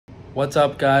What's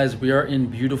up, guys? We are in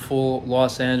beautiful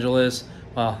Los Angeles.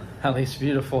 Well, at least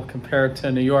beautiful compared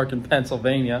to New York and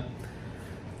Pennsylvania.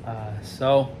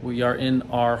 So we are in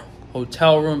our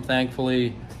hotel room.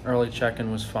 Thankfully, early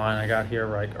check-in was fine. I got here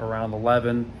like around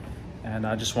 11, and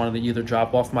I just wanted to either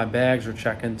drop off my bags or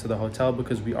check into the hotel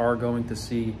because we are going to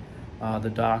see the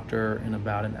doctor in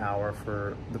about an hour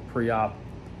for the pre-op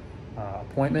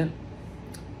appointment.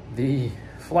 The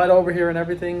flight over here and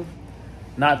everything,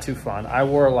 not too fun. I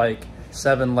wore like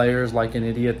 7 layers like an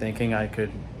idiot, thinking I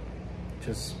could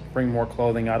just bring more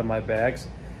clothing out of my bags,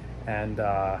 and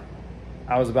I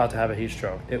was about to have a heat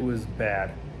stroke. It was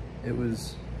bad. It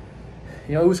was,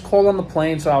 it was cold on the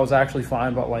plane, so I was actually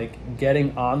fine, but like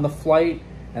getting on the flight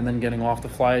and then getting off the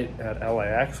flight at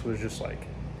LAX was just like,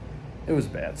 it was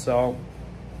bad. So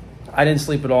I didn't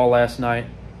sleep at all last night.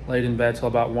 Laid in bed till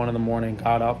about 1 in the morning,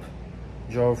 got up,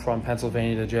 drove from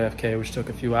Pennsylvania to JFK, which took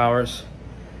a few hours.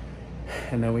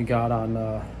 And then we got on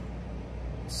a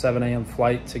 7 a.m.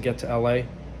 flight to get to LA.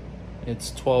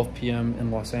 It's 12 p.m.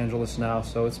 in Los Angeles now,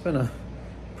 so it's been a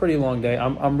pretty long day.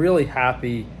 I'm really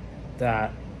happy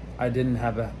that I didn't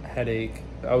have a headache.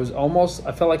 I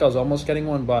felt like I was almost getting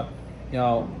one, but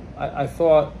I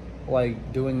thought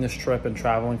like doing this trip and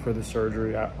traveling for the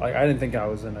surgery, I didn't think I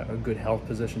was in a good health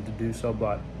position to do so,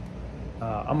 but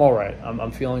I'm all right.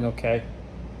 I'm feeling okay.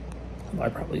 I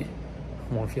probably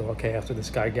won't feel okay after this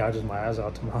guy gouges my eyes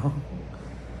out tomorrow.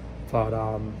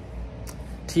 But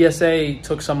TSA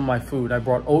took some of my food. I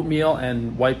brought oatmeal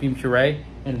and white bean puree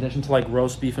in addition to like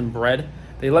roast beef and bread.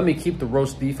 They let me keep the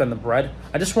roast beef and the bread.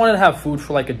 I just wanted to have food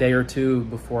for like a day or two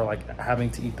before like having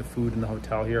to eat the food in the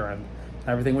hotel here and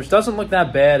everything, which doesn't look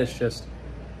that bad. It's just,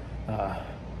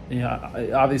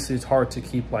 obviously it's hard to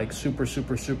keep like super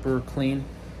clean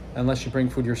unless you bring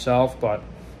food yourself. But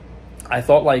I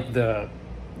thought like the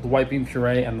white bean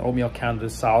puree and the oatmeal counted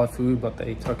as solid food, but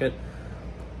they took it.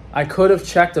 I could have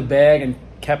checked a bag and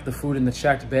kept the food in the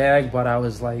checked bag, but I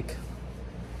was like,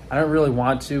 I don't really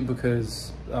want to,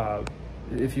 because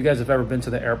if you guys have ever been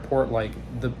to the airport, like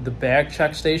the bag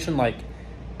check station, like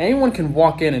anyone can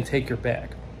walk in and take your bag.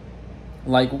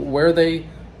 Like where they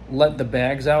let the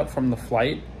bags out from the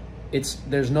flight,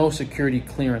 there's no security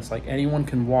clearance. Like anyone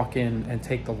can walk in and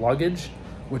take the luggage,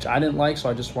 which I didn't like, so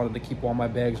I just wanted to keep all my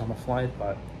bags on the flight.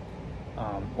 But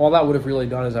all that would have really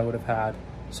done is I would have had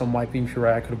some white bean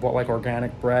puree. I could have bought like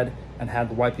organic bread and had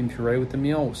the white bean puree with the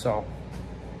meal. So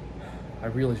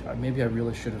maybe I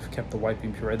really should have kept the white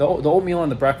bean puree. The oatmeal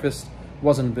and the breakfast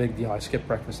wasn't a big deal. I skipped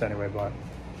breakfast anyway, but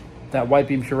that white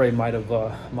bean puree might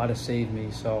have saved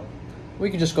me. So we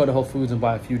could just go to Whole Foods and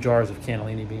buy a few jars of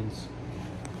cannellini beans.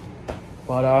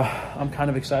 But I'm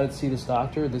kind of excited to see this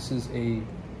doctor. This is a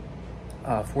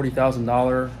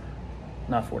 $40,000,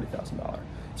 not $40,000.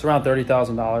 It's around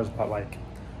 $30,000, but like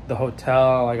the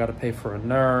hotel, I got to pay for a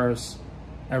nurse,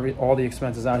 all the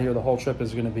expenses out here. The whole trip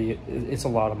is going to be, it's a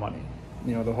lot of money.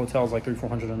 The hotel's like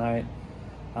 $300-400 a night.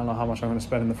 I don't know how much I'm going to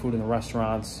spend in the food in the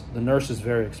restaurants. The nurse is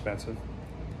very expensive.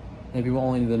 Maybe we'll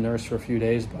only need the nurse for a few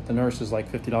days, but the nurse is like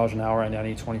 $50 an hour, and I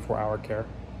need 24-hour care.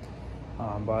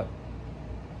 But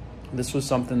this was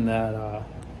something that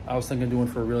I was thinking of doing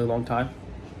for a really long time.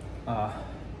 I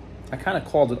kind of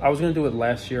called it. I was going to do it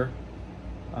last year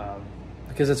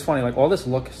because it's funny, like all this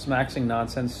look-smaxing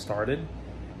nonsense started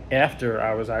after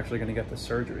I was actually going to get the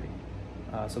surgery.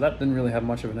 So that didn't really have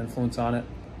much of an influence on it.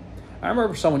 I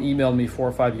remember someone emailed me 4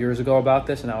 or 5 years ago about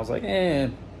this, and I was like, I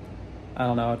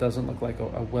don't know, it doesn't look like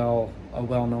a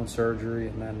well-known surgery.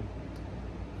 And then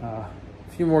a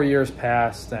few more years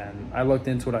passed, and I looked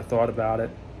into it. I thought about it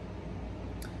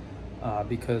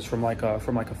because from like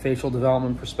a facial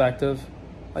development perspective,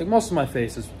 like most of my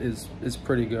face is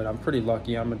pretty good. I'm pretty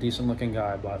lucky. I'm a decent-looking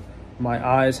guy, but my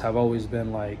eyes have always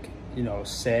been like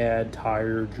sad,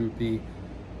 tired, droopy.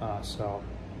 So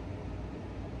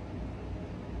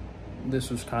this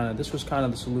was kind of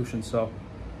the solution. So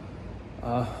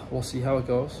we'll see how it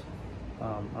goes.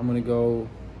 I'm gonna go.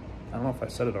 I don't know if I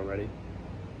said it already.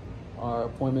 Our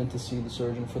appointment to see the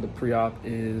surgeon for the pre-op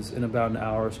is in about an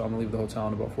hour, so I'm gonna leave the hotel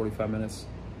in about 45 minutes.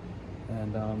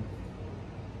 And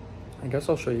I guess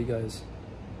I'll show you guys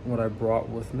what I brought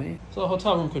with me. So the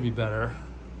hotel room could be better.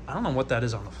 I don't know what that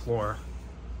is on the floor.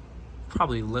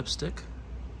 Probably lipstick.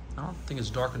 I don't think it's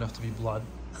dark enough to be blood.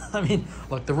 I mean,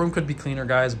 look, the room could be cleaner,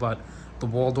 guys, but the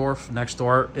Waldorf next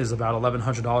door is about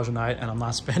 $1,100 a night, and I'm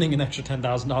not spending an extra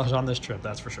 $10,000 on this trip,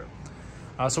 that's for sure.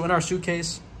 So in our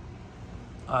suitcase,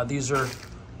 these are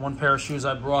one pair of shoes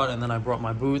I brought, and then I brought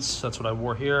my boots. That's what I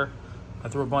wore here. I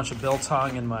threw a bunch of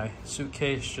biltong in my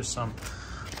suitcase, just some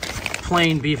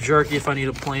plain beef jerky if I need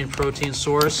a plain protein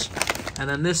source. And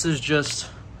then this is just,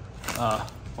 well,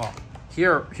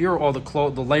 here are all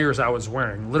the layers I was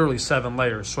wearing, literally 7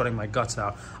 layers, sweating my guts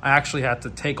out. I actually had to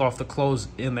take off the clothes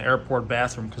in the airport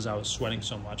bathroom because I was sweating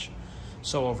so much,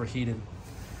 so overheated.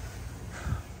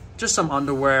 Just some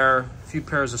underwear, a few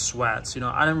pairs of sweats. You know,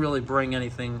 I didn't really bring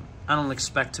anything. I don't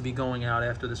expect to be going out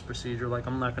after this procedure. Like,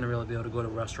 I'm not going to really be able to go to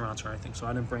restaurants or anything, so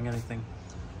I didn't bring anything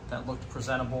that looked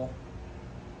presentable.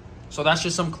 So that's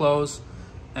just some clothes,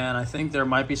 and I think there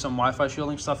might be some Wi-Fi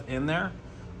shielding stuff in there.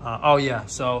 Oh yeah,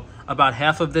 so about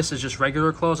half of this is just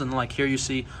regular clothes, and like here you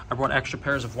see I brought extra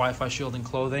pairs of Wi-Fi shielding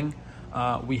clothing.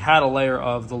 We had a layer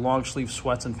of the long sleeve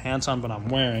sweats and pants on, but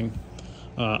I'm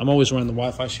always wearing the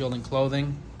Wi-Fi shielding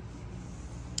clothing.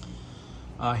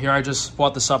 Here I just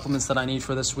bought the supplements that I need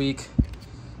for this week.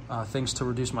 Things to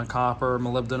reduce my copper,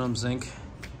 molybdenum, zinc,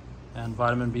 and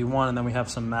vitamin B1, and then we have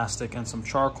some mastic and some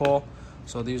charcoal.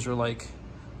 So these are like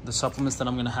the supplements that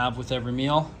I'm gonna have with every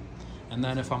meal. And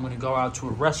then if I'm gonna go out to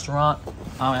a restaurant,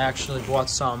 I actually bought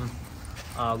some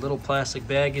little plastic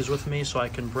baggies with me so I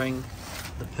can bring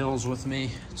the pills with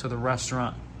me to the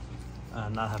restaurant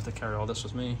and not have to carry all this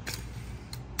with me.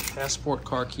 Passport,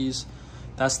 car keys.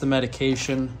 That's the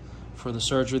medication for the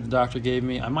surgery the doctor gave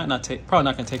me. I might not take, probably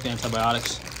not gonna take the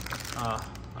antibiotics.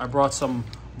 I brought some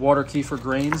water kefir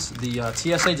grains. The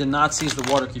TSA did not seize the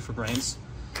water kefir grains,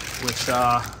 which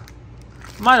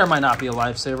might or might not be a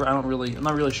lifesaver. I'm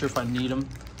not really sure if I need them.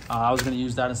 I was going to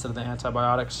use that instead of the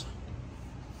antibiotics.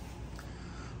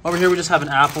 Over here we just have an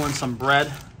apple and some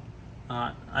bread.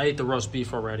 I ate the roast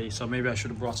beef already, so maybe I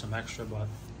should have brought some extra, but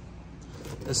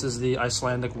this is the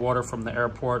Icelandic water from the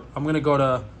airport. I'm going to go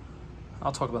to,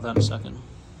 I'll talk about that in a second.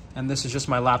 And this is just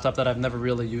my laptop that I've never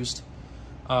really used.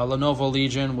 Lenovo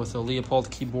Legion with a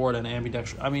Leopold keyboard and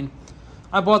ambidextrous. I mean,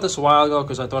 I bought this a while ago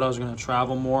because I thought I was going to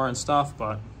travel more and stuff,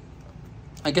 but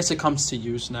I guess it comes to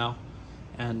use now,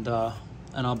 and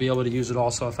I'll be able to use it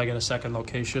also if I get a second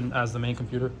location as the main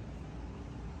computer.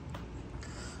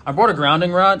 I bought a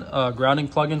grounding rod, a grounding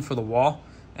plug-in for the wall,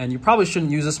 and you probably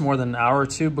shouldn't use this more than an hour or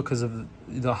two because of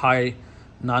the high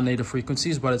non-native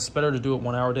frequencies, but it's better to do it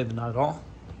 1 hour a day than not at all.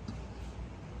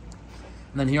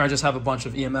 And then here I just have a bunch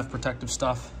of EMF protective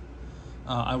stuff.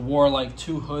 I wore like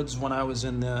 2 hoods when I was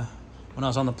on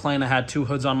the plane. I had 2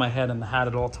 hoods on my head and the hat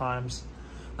at all times.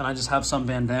 And I just have some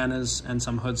bandanas and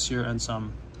some hoods here and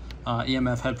some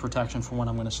EMF head protection for when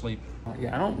I'm going to sleep.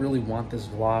 Yeah, I don't really want this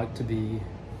vlog to be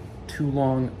too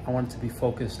long. I want it to be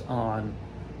focused on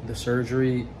the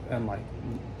surgery and like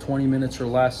 20 minutes or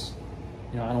less.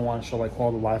 You know, I don't want to show like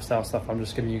all the lifestyle stuff. I'm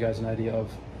just giving you guys an idea of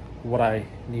what I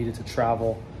needed to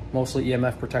travel. Mostly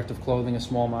EMF protective clothing, a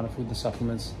small amount of food and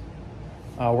supplements.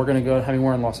 We're going to go, I mean,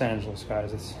 we're in Los Angeles,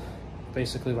 guys. It's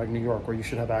basically like New York where you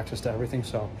should have access to everything.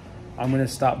 So I'm going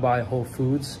to stop by Whole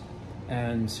Foods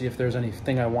and see if there's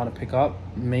anything I want to pick up.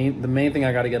 The main thing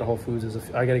I got to get at Whole Foods is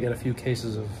I got to get a few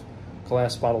cases of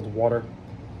glass bottled water.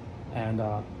 And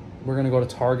we're going to go to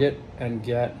Target and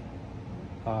get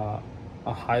a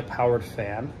high-powered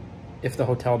fan if the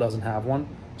hotel doesn't have one,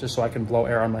 just so I can blow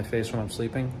air on my face when I'm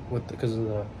sleeping because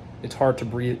of it's hard to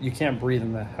breathe. You can't breathe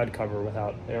in the head cover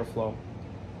without airflow.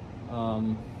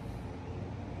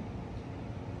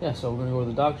 Yeah, so we're going to go to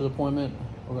the doctor's appointment.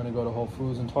 We're going to go to Whole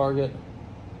Foods and Target.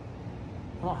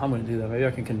 I don't know how I'm going to do that. Maybe I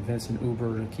can convince an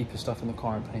Uber to keep his stuff in the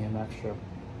car and pay him extra.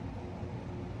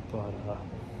 But,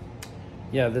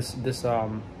 yeah,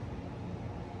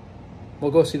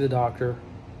 we'll go see the doctor,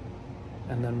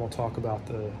 and then we'll talk about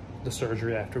the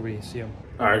surgery after we see him.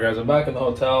 All right, guys, I'm back in the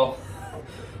hotel.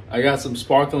 I got some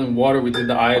sparkling water. We did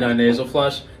the iodine nasal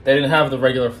flush. They didn't have the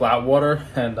regular flat water,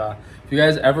 and if you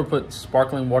guys ever put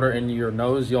sparkling water in your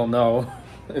nose, you'll know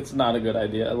it's not a good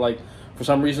idea. Like, for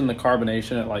some reason, the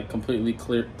carbonation, it like completely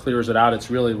clears it out.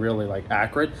 It's really, really like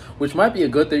acrid, which might be a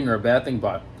good thing or a bad thing,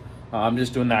 but I'm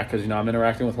just doing that because, you know, I'm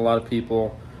interacting with a lot of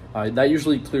people. That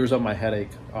usually clears up my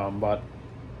headache. But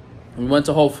we went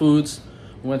to Whole Foods.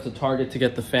 We went to Target to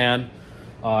get the fan.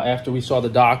 After we saw the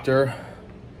doctor,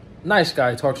 nice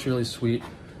guy, talks really sweet.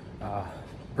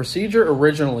 Procedure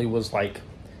originally was like,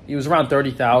 he was around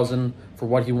 $30,000 for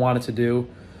what he wanted to do,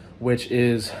 which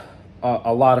is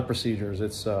a lot of procedures.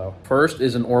 It's first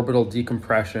is an orbital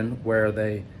decompression where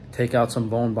they take out some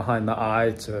bone behind the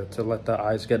eye to let the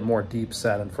eyes get more deep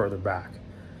set and further back.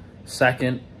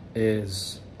 Second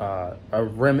is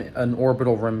an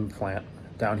orbital rim implant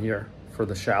down here for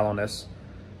the shallowness.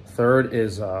 Third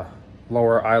is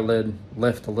lower eyelid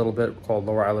lift a little bit, called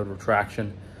lower eyelid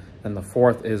retraction. And the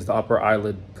fourth is the upper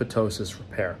eyelid ptosis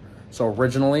repair. So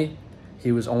originally,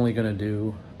 he was only going to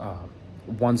do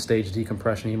 1-stage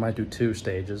decompression. He might do 2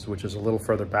 stages, which is a little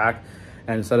further back.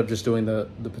 And instead of just doing the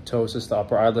ptosis, the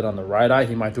upper eyelid on the right eye,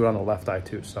 he might do it on the left eye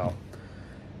too. So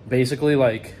basically,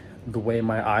 like, the way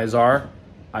my eyes are,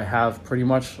 I have pretty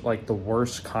much like the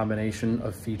worst combination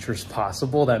of features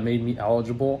possible that made me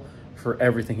eligible for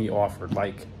everything he offered.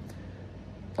 Like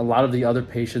a lot of the other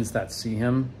patients that see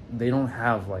him, they don't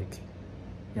have like,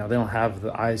 you know, they don't have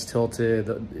the eyes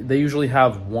tilted. They usually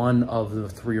have one of the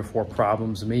 3 or 4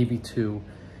 problems, maybe 2.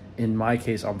 In my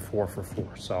case, I'm 4 for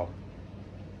 4. So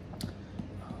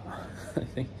I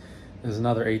think there's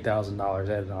another $8,000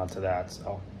 added onto that.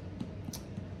 So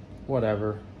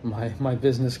whatever. My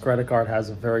business credit card has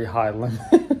a very high limit.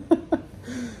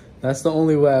 That's the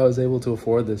only way I was able to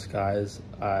afford this, guys.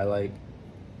 I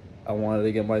wanted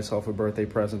to get myself a birthday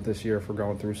present this year for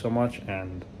going through so much,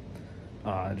 and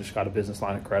I just got a business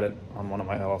line of credit on one of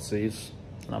my LLCs,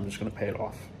 and I'm just gonna pay it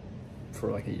off for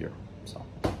like a year. So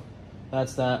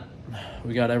that's that.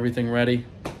 We got everything ready.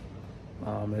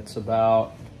 It's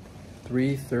about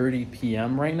 3:30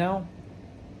 p.m. right now,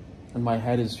 and my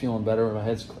head is feeling better. My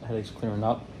headache's clearing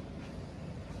up.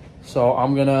 So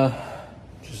I'm gonna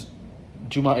just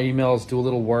do my emails, do a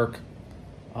little work.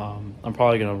 I'm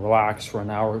probably gonna relax for an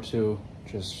hour or 2,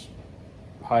 just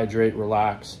hydrate,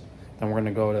 relax. Then we're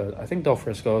gonna go to, I think, Del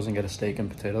Frisco's and get a steak and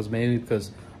potatoes, maybe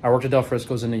because I worked at Del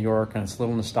Frisco's in New York and it's a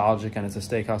little nostalgic and it's a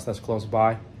steakhouse that's close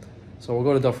by. So we'll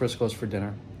go to Del Frisco's for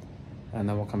dinner, and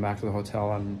then we'll come back to the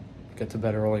hotel and get to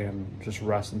bed early and just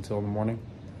rest until the morning.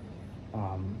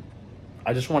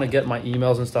 I just want to get my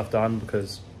emails and stuff done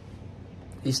because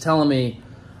he's telling me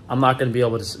I'm not going to be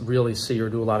able to really see or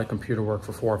do a lot of computer work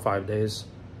for 4 or 5 days.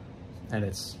 And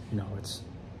it's, you know,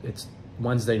 it's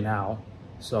Wednesday now.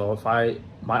 So if my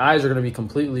eyes are going to be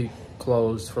completely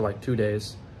closed for like 2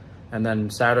 days. And then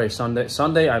Saturday,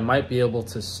 Sunday, I might be able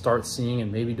to start seeing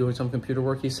and maybe doing some computer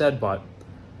work, he said, but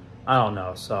I don't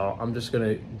know. So I'm just going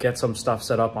to get some stuff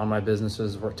set up on my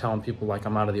businesses. We're telling people like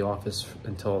I'm out of the office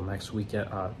until next weekend,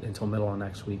 until middle of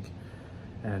next week.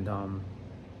 And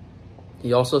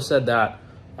he also said that,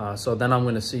 so then I'm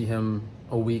going to see him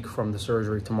a week from the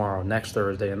surgery tomorrow, next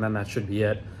Thursday, and then that should be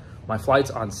it. My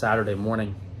flight's on Saturday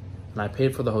morning, and I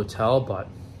paid for the hotel, but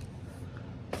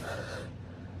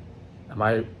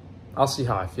I'll see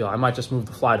how I feel. I might just move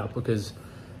the flight up because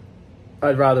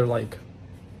I'd rather, like,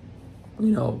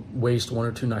 you know, waste 1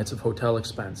 or 2 nights of hotel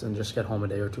expense and just get home a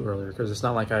day or 2 earlier, because it's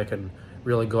not like I can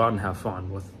really go out and have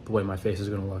fun with the way my face is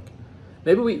going to look.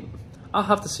 Maybe I'll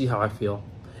have to see how I feel.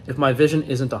 If my vision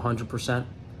isn't 100%,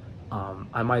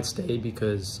 I might stay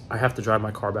because I have to drive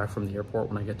my car back from the airport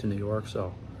when I get to New York,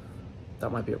 so that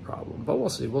might be a problem. But we'll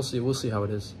see how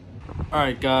it is. All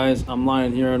right, guys, I'm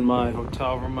lying here in my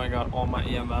hotel room. I got all my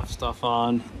EMF stuff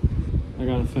on. I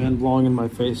got a fan blowing in my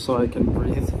face so I can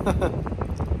breathe.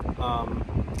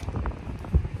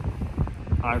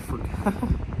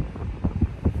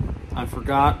 I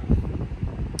forgot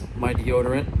my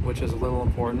deodorant, which is a little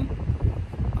important.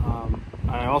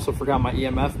 I also forgot my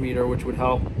EMF meter, which would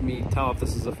help me tell if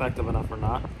this is effective enough or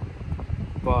not.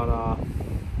 But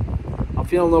I'm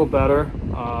feeling a little better.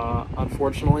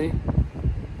 Unfortunately,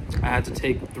 I had to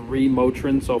take 3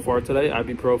 Motrin so far today,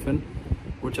 ibuprofen,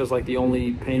 which is like the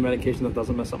only pain medication that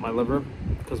doesn't mess up my liver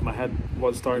because my head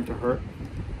was starting to hurt.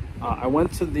 I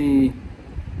went to the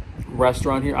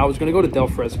restaurant here. I was going to go to Del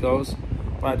Frisco's,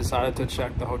 but I decided to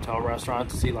check the hotel restaurant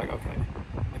to see, like, okay,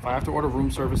 if I have to order room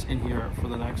service in here for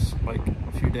the next, like,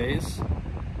 few days,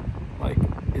 like,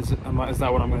 is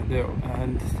that what I'm going to do?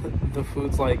 And the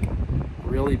food's, like,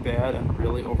 really bad and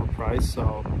really overpriced,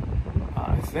 so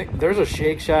I think there's a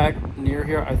Shake Shack near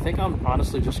here. I think I'm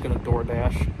honestly just going to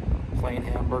DoorDash plain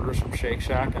hamburgers from Shake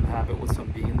Shack and have it with some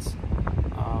beans.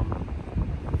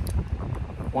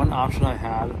 One option I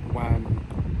had when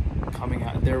coming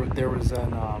out, there was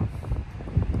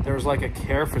like a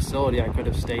care facility I could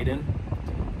have stayed in,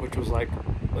 which was like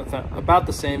about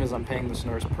the same as I'm paying this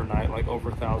nurse per night, like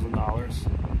over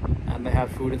 $1,000. And they had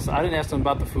food and stuff. I didn't ask them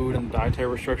about the food and the dietary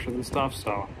restrictions and stuff,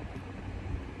 so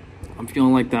I'm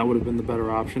feeling like that would have been the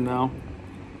better option now.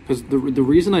 Because the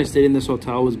reason I stayed in this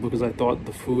hotel was because I thought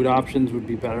the food options would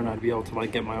be better and I'd be able to,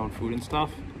 like, get my own food and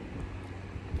stuff.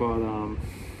 But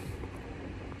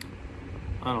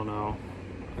I don't know.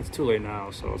 It's too late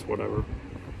now, so it's whatever.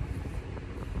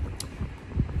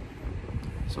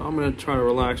 So I'm gonna try to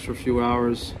relax for a few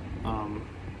hours.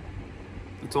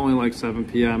 It's only like 7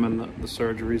 p.m. and the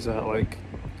surgery's at like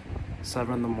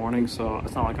 7 in the morning, so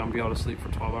it's not like I'm gonna be able to sleep for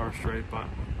 12 hours straight, but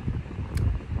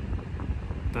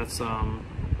that's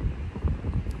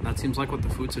that seems like what the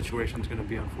food situation is gonna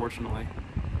be, unfortunately.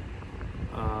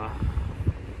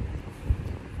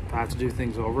 If I had to do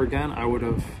things over again, I would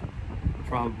have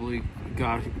probably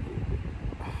got,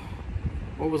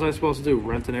 what was I supposed to do?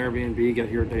 Rent an Airbnb, get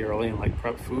here a day early, and like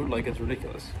prep food? Like, it's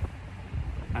ridiculous.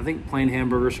 I think plain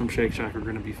hamburgers from Shake Shack are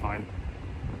going to be fine.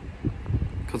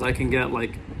 Because I can get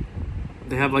like,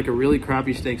 they have like a really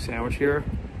crappy steak sandwich here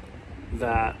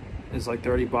that is like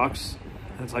 30 bucks.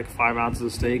 And it's like 5 ounces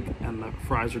of steak and the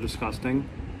fries are disgusting.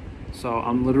 So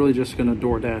I'm literally just going to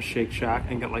DoorDash Shake Shack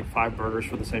and get like 5 burgers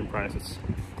for the same price. It's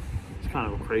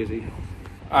kind of crazy.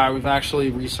 All right, we've actually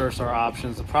researched our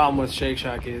options. The problem with Shake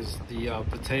Shack is the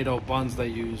potato buns they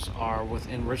use are with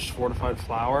enriched fortified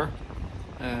flour,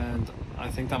 and I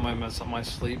think that might mess up my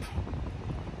sleep.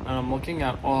 And I'm looking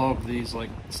at all of these like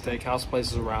steakhouse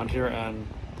places around here, and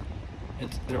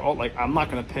they're all like, I'm not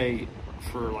gonna pay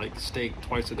for like steak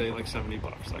twice a day like 70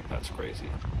 bucks. Like, that's crazy.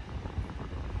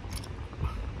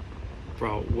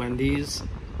 Bro, Wendy's,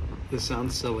 this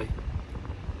sounds silly.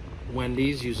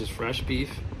 Wendy's uses fresh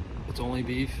beef. It's only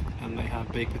beef, and they have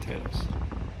baked potatoes.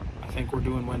 I think we're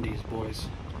doing Wendy's, boys.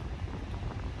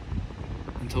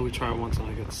 Until we try it once and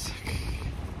I get sick.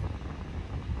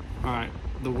 Alright,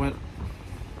 the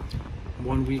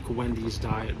 1 week Wendy's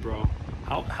diet, bro.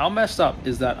 How messed up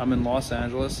is that I'm in Los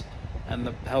Angeles and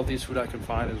the healthiest food I can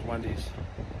find is Wendy's?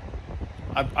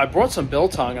 I brought some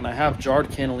biltong and I have jarred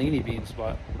cannellini beans,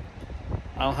 but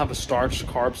I don't have a starch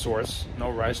carb source. No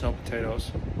rice, no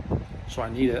potatoes. So I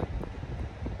need it.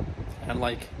 And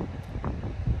like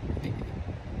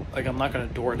I'm not gonna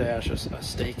DoorDash a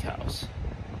steakhouse,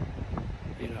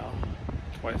 you know,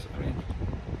 twice. I mean,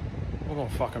 we're going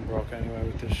fucking broke anyway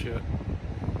with this shit.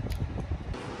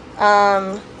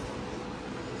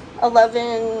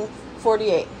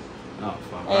 11:48. Oh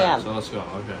fuck! Alright, so let's go.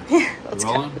 Okay, let's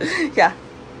rolling. Go. Yeah.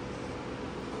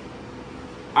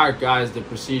 All right, guys, the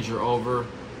procedure's over.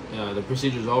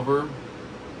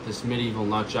 This medieval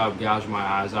nut job gouged my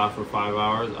eyes out for 5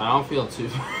 hours. I don't feel too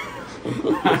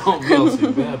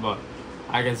bad, but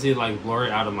I can see like blurry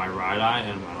out of my right eye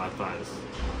and my left eye is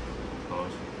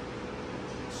closed.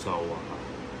 So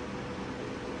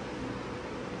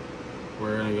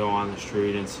we're gonna go on the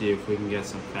street and see if we can get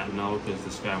some fentanyl because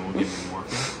this guy won't give me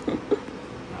morphine.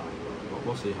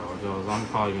 We'll see how it goes. I'm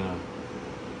probably gonna.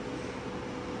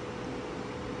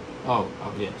 Oh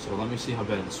yeah. So let me see how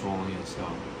bad the swelling is. So.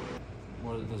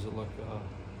 What does it look?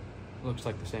 Looks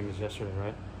like the same as yesterday,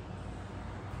 right?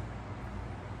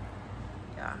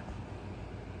 Yeah.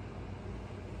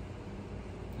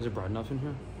 Is it bright enough in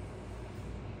here?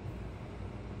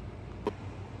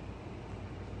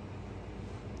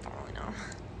 Don't really know.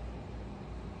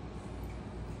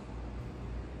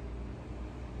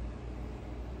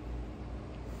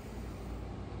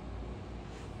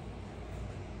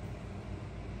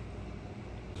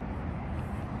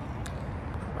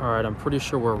 All right, I'm pretty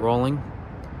sure we're rolling.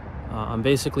 I'm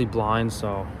basically blind,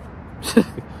 so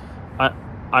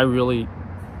I really,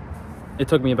 it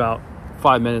took me about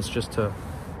 5 minutes just to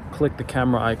click the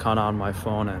camera icon on my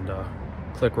phone and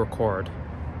click record.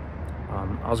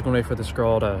 I was gonna wait for this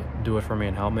girl to do it for me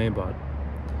and help me, but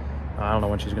I don't know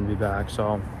when she's gonna be back.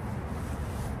 So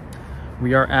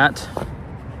we are at,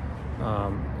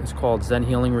 it's called Zen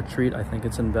Healing Retreat. I think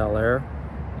it's in Bel Air.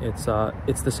 It's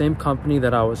the same company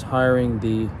that I was hiring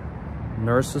the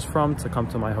nurses from to come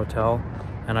to my hotel.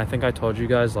 And I think I told you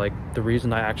guys, like, the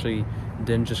reason I actually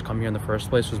didn't just come here in the first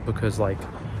place was because, like,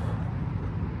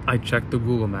 I checked the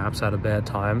Google Maps at a bad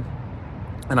time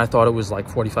and I thought it was like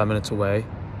 45 minutes away.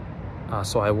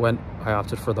 So I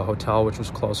opted for the hotel, which was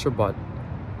closer, but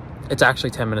it's actually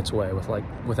 10 minutes away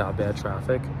without bad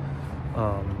traffic.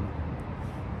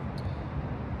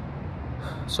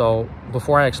 So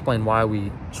before I explain why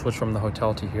we switched from the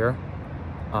hotel to here,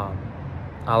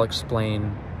 I'll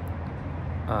explain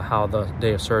how the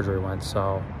day of surgery went.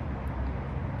 So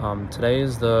today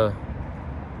is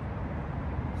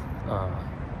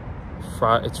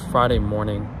it's Friday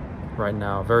morning right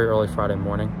now, very early Friday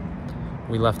morning.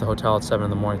 We left the hotel at 7 in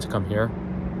the morning to come here.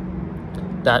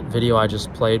 That video I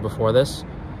just played before this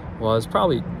was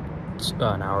probably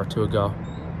an hour or two ago.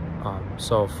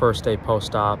 So first day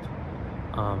post-op.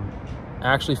 I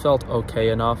actually felt okay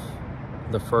enough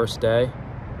the first day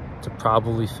to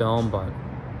probably film, but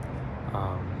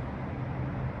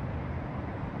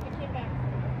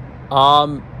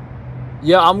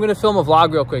yeah, I'm gonna film a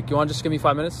vlog real quick. You want to just give me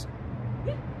 5 minutes?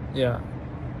 Yeah.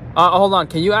 Hold on,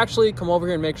 can you actually come over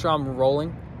here and make sure I'm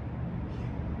rolling?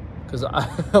 Because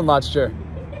I'm not sure.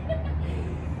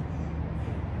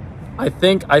 I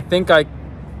think I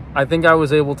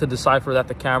was able to decipher that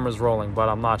the camera's rolling, but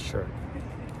I'm not sure.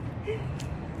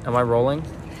 Am I rolling?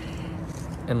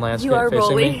 In landscape you are facing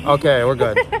rolling. me? Okay, we're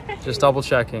good. Just double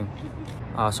checking.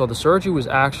 So the surgery was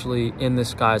actually in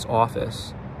this guy's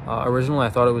office. Originally, I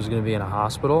thought it was going to be in a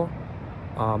hospital,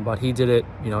 but he did it,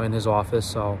 in his office.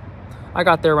 So I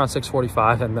got there around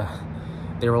 6:45, and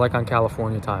They were like on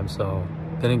California time, so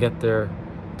didn't get there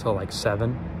till like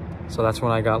 7. So that's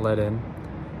when I got let in.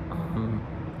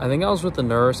 I think I was with the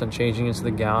nurse and changing into the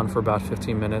gown for about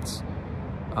 15 minutes.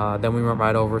 Then we went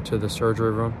right over to the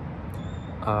surgery room,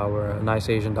 where a nice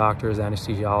Asian doctor is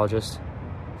anesthesiologist.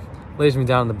 Lays me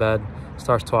down in the bed,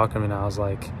 starts talking to me, and I was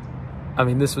like, I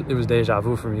mean, it was deja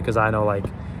vu for me, because I know, like,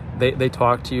 they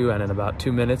talk to you, and in about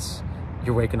 2 minutes,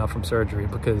 you're waking up from surgery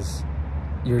because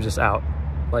you're just out.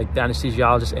 Like, the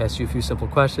anesthesiologist asks you a few simple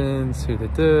questions,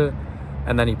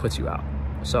 and then he puts you out.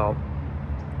 So,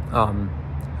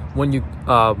 when you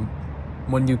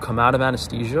come out of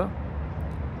anesthesia,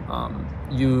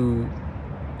 you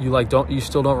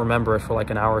still don't remember it for like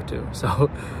an hour or two. So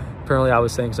apparently I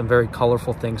was saying some very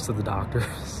colorful things to the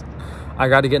doctors. I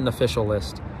got to get an official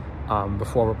list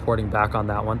before reporting back on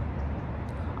that one.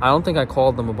 I don't think I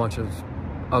called them a bunch of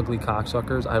ugly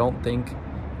cocksuckers. I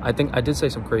think I did say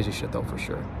some crazy shit though, for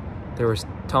sure. They were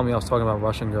telling me I was talking about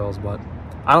Russian girls, but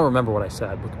I don't remember what I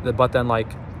said. But then,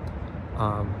 like,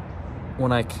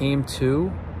 when I came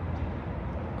to,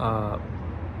 I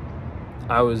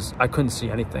couldn't see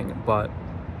anything, but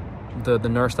the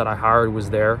nurse that I hired was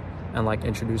there and like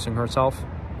introducing herself.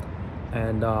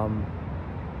 And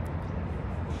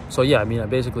so yeah, I mean, I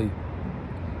basically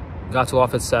got to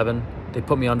off at 7. They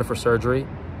put me under for surgery,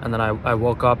 and then I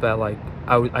woke up at like,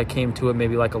 I came to it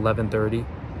maybe like 11:30,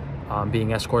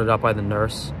 being escorted up by the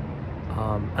nurse.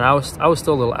 And I was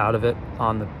still a little out of it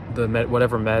on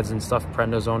whatever meds and stuff,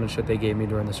 prednisone and shit they gave me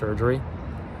during the surgery.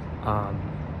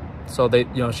 So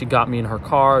she got me in her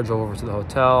car, drove over to the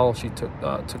hotel. She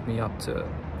took me up to,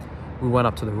 we went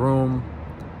up to the room,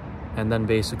 and then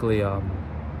basically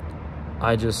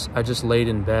I just laid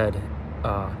in bed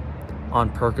on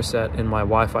Percocet in my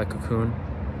Wi-Fi cocoon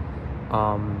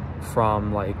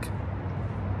from like,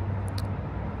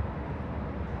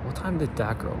 what time did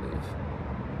that girl leave?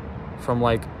 From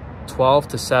like 12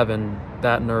 to 7,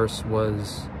 that nurse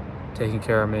was taking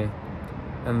care of me,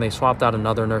 and they swapped out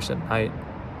another nurse at night.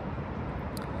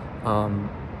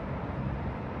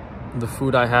 The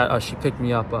food I had, she picked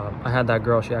me up. I had that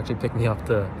girl, she actually picked me up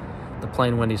the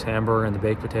plain Wendy's hamburger and the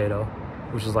baked potato,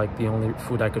 which is like the only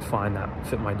food I could find that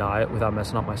fit my diet without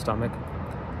messing up my stomach.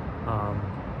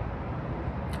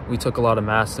 We took a lot of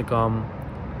Masticum.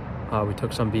 We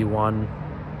took some B1.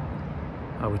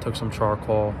 We took some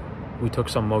charcoal. We took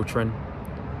some Motrin.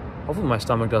 Hopefully my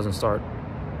stomach doesn't start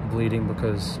bleeding,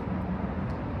 because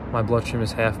my bloodstream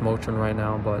is half Motrin right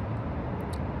now. But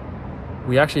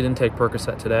we actually didn't take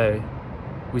Percocet today.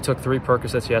 We took 3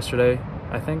 Percocets yesterday,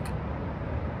 I think.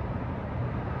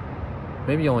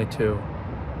 Maybe only 2.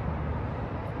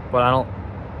 But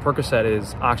Percocet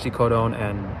is oxycodone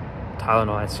and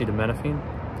Tylenol acetaminophen.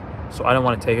 So I don't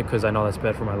want to take it because I know that's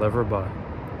bad for my liver, but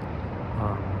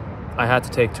I had to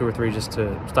take 2 or 3 just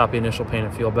to stop the initial pain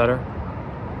and feel better.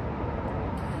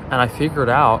 And I figured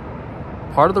out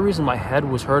part of the reason my head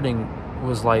was hurting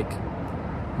was like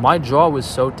my jaw was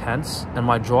so tense, and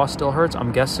my jaw still hurts.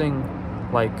 I'm guessing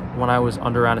like when I was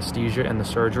under anesthesia in the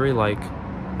surgery, like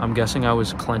I'm guessing I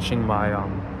was clenching my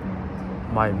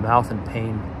my mouth in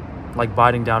pain, like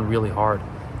biting down really hard,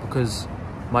 because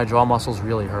my jaw muscles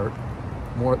really hurt,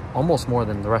 almost more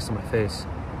than the rest of my face.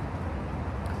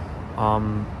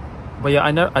 But yeah,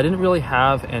 I didn't really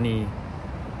have any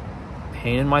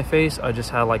pain in my face. I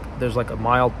just had like, there's like a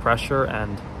mild pressure,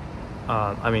 and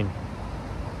I mean,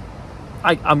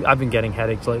 I've been getting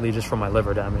headaches lately just from my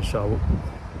liver damage, so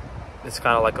it's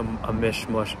kind of like a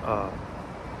mishmash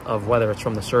of whether it's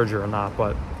from the surgery or not.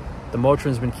 But the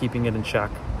Motrin's been keeping it in check.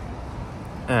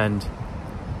 And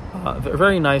a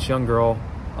very nice young girl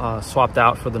swapped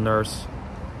out for the nurse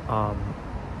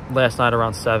last night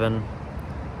around 7,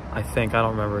 I think. I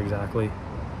don't remember exactly,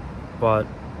 but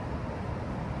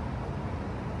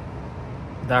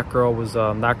that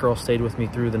girl stayed with me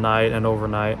through the night and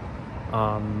overnight.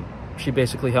 She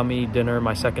basically helped me eat dinner,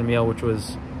 my second meal, which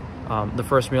was the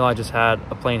first meal I just had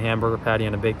a plain hamburger patty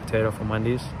and a baked potato from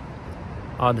Wendy's.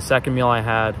 The second meal I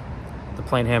had the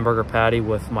plain hamburger patty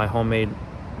with my homemade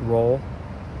roll,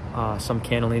 some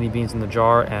cannellini beans in the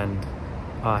jar, and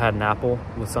had an apple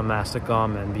with some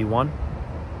Masticum and B1.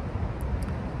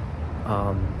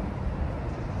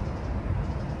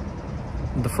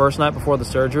 The first night before the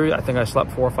surgery, I think I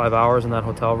slept 4 or 5 hours in that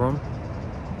hotel room.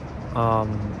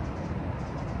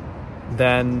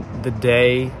 Then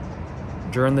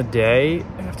during the day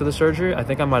after the surgery, I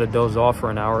think I might have dozed off for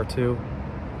an hour or 2.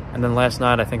 And then last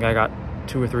night, I think I got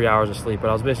 2 or 3 hours of sleep, but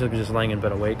I was basically just laying in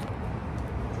bed awake.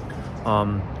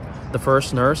 The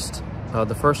first nurse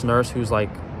who's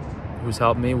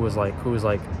helped me who was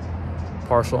like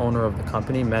partial owner of the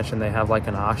company, mentioned they have like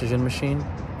an oxygen machine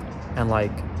And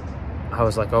like, I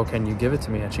was like, oh, can you give it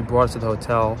to me? And she brought it to the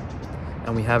hotel,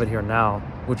 and we have it here now,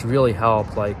 which really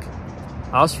helped. Like,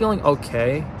 I was feeling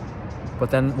okay, but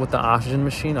then with the oxygen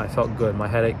machine, I felt good. My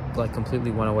headache like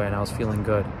completely went away, and I was feeling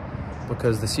good,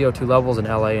 because the CO2 levels in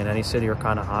LA and any city are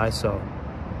kind of high. So,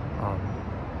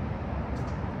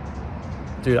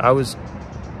 dude, I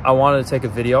wanted to take a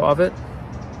video of it.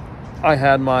 I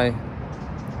had my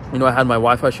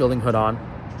Wi-Fi shielding hood on,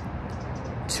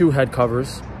 2 head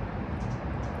covers,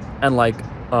 and like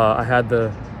I had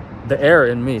the air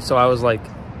in me, so I was like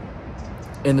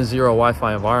in the zero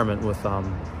Wi-Fi environment with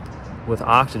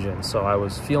oxygen, so I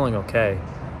was feeling okay.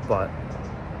 But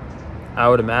I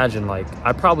would imagine, like,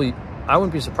 I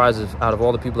wouldn't be surprised if out of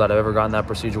all the people that have ever gotten that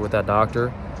procedure with that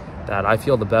doctor, that I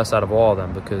feel the best out of all of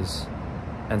them,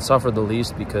 and suffered the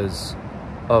least because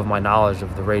of my knowledge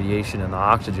of the radiation and the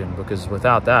oxygen. Because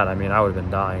without that, I mean, I would have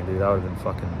been dying, dude. That would have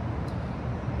been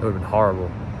it would have been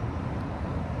horrible.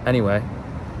 Anyway,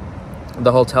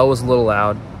 the hotel was a little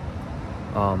loud.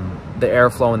 The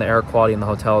airflow and the air quality in the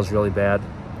hotel is really bad.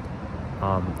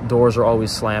 Doors are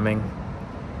always slamming.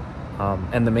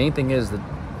 And the main thing is that,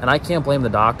 and I can't blame the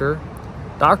doctor.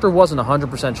 Doctor wasn't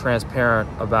 100% transparent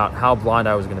about how blind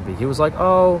I was going to be. He was like,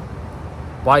 oh,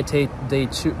 by day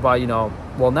 2,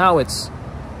 well, now it's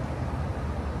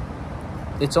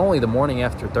only the morning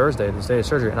after Thursday, this day of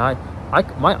surgery. And I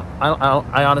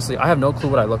honestly, I have no clue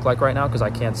what I look like right now because I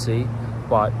can't see.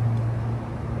 But,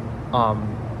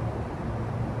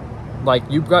 like,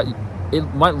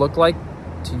 it might look like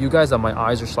to you guys that my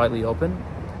eyes are slightly open.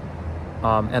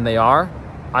 And they are.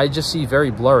 I just see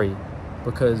very blurry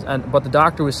but the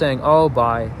doctor was saying, oh,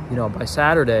 by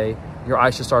Saturday, your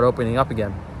eyes should start opening up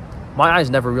again. My eyes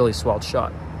never really swelled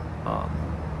shut.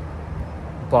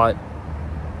 But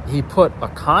he put a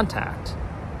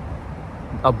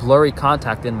blurry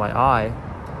contact in my eye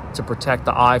to protect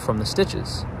the eye from the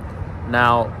stitches.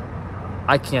 Now,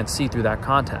 I can't see through that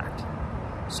contact.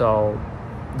 So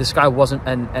this guy wasn't,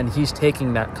 and he's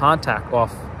taking that contact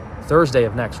off Thursday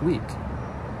of next week.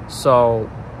 So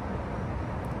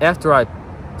after I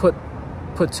put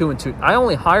 2 and 2, I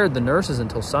only hired the nurses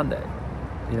until Sunday,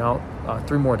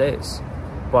 3 more days.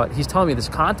 But he's telling me this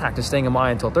contact is staying in my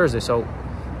eye until Thursday. So,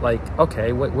 like,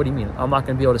 okay, what do you mean? I'm not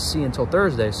going to be able to see until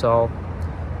Thursday. So,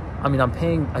 I mean, I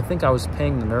think I was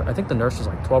paying the nurse, I think the nurse was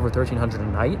like $1,200 or $1,300 a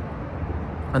night.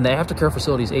 And the aftercare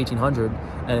facility is $1,800,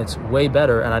 and it's way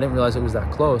better. And I didn't realize it was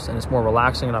that close, and it's more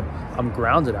relaxing. And I'm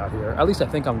grounded out here. At least I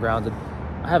think I'm grounded.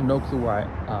 I have no clue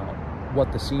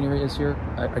what the scenery is here.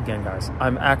 Again, guys,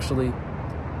 I'm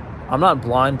not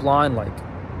blind.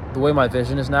 Like, the way my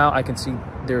vision is now, I can see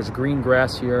there's green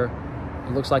grass here.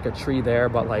 It looks like a tree there,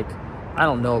 but like, I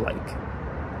don't know, like,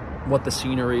 what the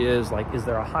scenery is. Like, is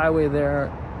there a highway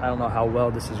there? I don't know how well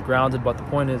this is grounded, but the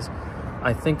point is,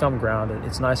 I think I'm grounded.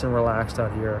 It's nice and relaxed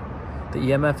out here. The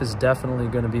EMF is definitely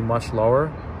going to be much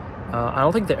lower. I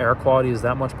don't think the air quality is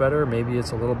that much better. Maybe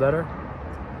it's a little better.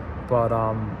 But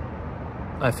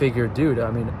I figured, dude, I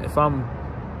mean, if I'm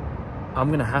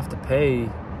going to have to pay,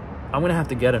 I'm going to have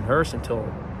to get a nurse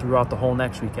throughout the whole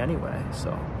next week anyway.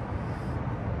 So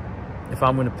if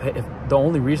I'm going to pay, the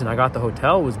only reason I got the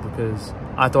hotel was because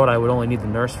I thought I would only need the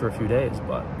nurse for a few days,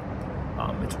 but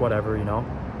it's whatever,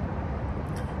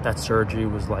 That surgery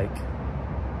was like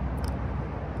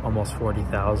almost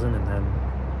 $40,000, and then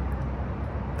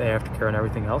the aftercare and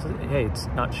everything else. Hey, it's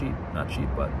not cheap,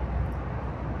 but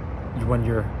when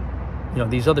you're,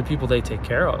 these other people they take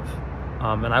care of,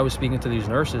 and I was speaking to these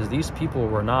nurses. These people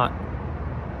were not,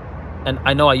 and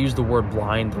I know I use the word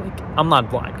blind. Like, I'm not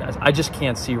blind, guys. I just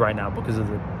can't see right now because of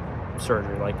the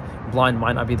surgery. Like, blind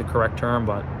might not be the correct term,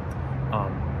 but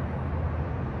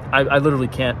I literally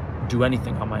can't do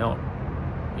anything on my own.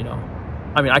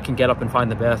 I mean, I can get up and find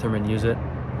the bathroom and use it.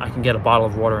 I can get a bottle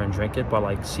of water and drink it, but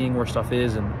like, seeing where stuff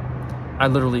is, and I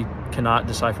literally cannot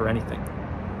decipher anything.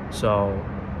 So,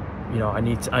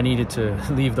 I needed to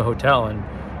leave the hotel and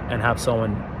have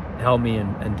someone help me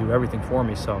and do everything for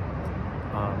me. So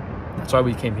that's why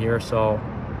we came here. So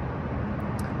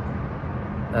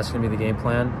that's gonna be the game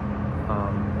plan.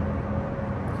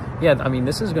 Yeah, I mean,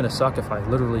 this is gonna suck if I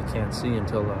literally can't see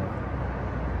until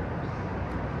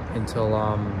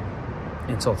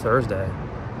Thursday.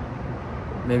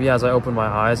 Maybe as I open my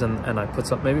eyes and I put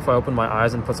some, maybe if I open my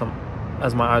eyes and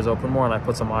as my eyes open more and I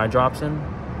put some eye drops in,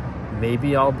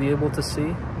 maybe I'll be able to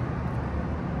see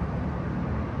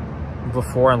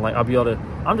before, and like,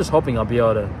 I'm just hoping I'll be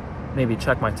able to maybe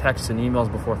check my texts and emails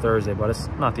before Thursday, but it's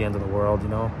not the end of the world,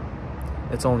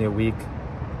 It's only a week.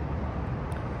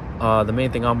 The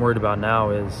main thing I'm worried about now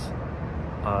is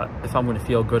if I'm going to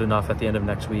feel good enough at the end of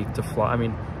next week to fly. I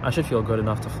mean, I should feel good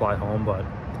enough to fly home, but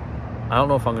I don't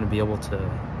know if I'm going to be able to,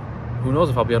 who knows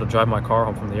if I'll be able to drive my car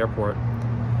home from the airport.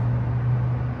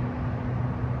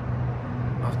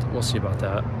 We'll see about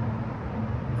that.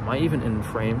 Am I even in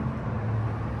frame?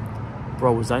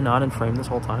 Bro, was I not in frame this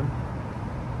whole time?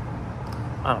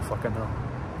 I don't fucking know.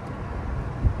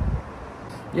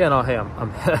 Yeah, no, hey, I'm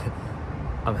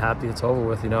I'm happy it's over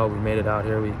with. You know, we made it out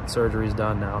here. Surgery's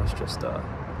done now. It's just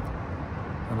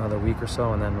another week or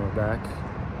so, and then we're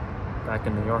back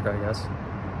in New York, I guess.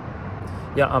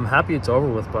 Yeah, I'm happy it's over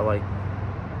with, but like,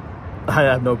 I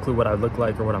have no clue what I look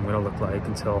like or what I'm gonna look like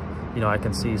until, you know, I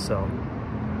can see. So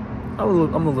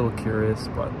I'm a little curious,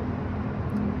 but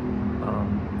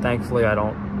thankfully I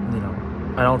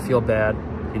don't feel bad.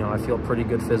 You know, I feel pretty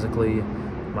good physically.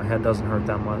 My head doesn't hurt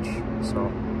that much,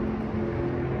 so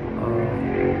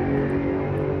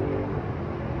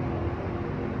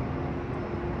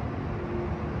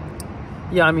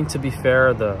yeah, I mean, to be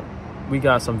fair, we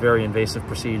got some very invasive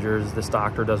procedures. This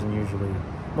doctor doesn't usually,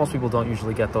 most people don't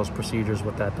usually get those procedures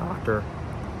with that doctor.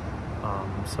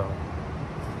 So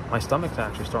my stomach's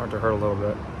actually starting to hurt a little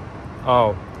bit.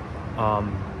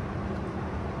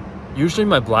 Usually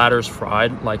my bladder's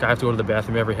fried. Like, I have to go to the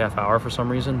bathroom every half hour for some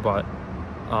reason, but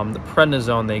the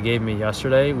prednisone they gave me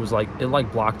yesterday was like, it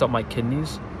like blocked up my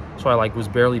kidneys. So I like was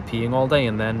barely peeing all day,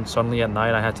 and then suddenly at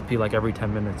night I had to pee like every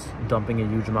 10 minutes, dumping a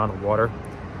huge amount of water.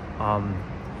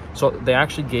 So they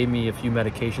actually gave me a few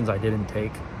medications I didn't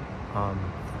take.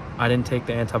 I didn't take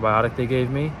the antibiotic they gave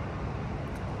me.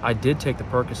 I did take the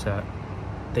Percocet.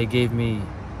 They gave me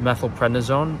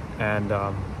methylprednisone, and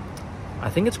I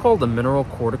think it's called the mineral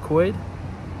corticoid.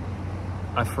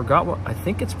 I forgot what, I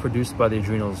think it's produced by the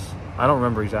adrenals. I don't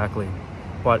remember exactly,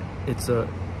 but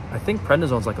I think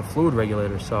prednisone's like a fluid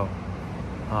regulator, so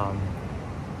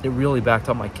it really backed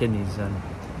up my kidneys. And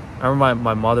I remember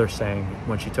my mother saying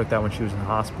when she took that when she was in the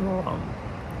hospital,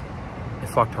 it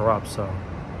fucked her up. So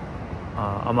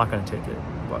I'm not gonna take it,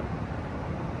 but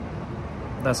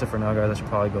that's it for now, guys. I should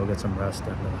probably go get some rest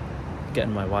and get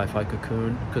in my Wi-Fi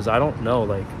cocoon, because I don't know,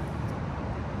 like,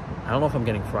 I don't know if I'm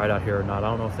getting fried out here or not. I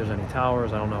don't know if there's any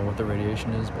towers. I don't know what the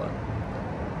radiation is, but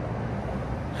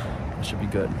it should be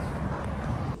good.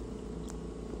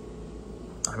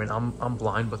 I mean, I'm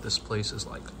blind, but this place is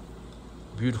like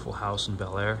a beautiful house in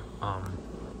Bel Air.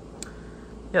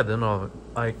 Yeah, then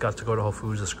I got to go to Whole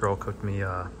Foods. This girl cooked me,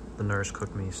 the nurse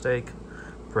cooked me steak,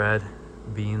 bread,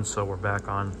 beans, so we're back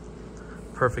on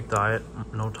perfect diet,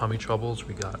 no tummy troubles.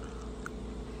 We got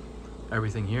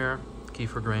everything here,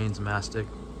 kefir grains, mastic,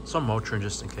 some Motrin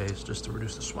just in case, just to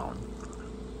reduce the swelling,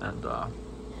 and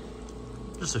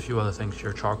just a few other things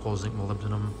here, charcoal, zinc,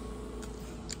 molybdenum,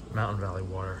 Mountain Valley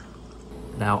water.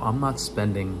 Now, I'm not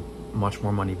spending much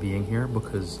more money being here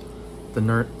because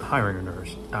hiring a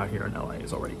nurse out here in LA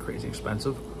is already crazy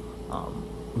expensive.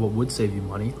 What would save you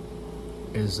money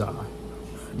is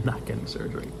not getting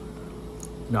surgery.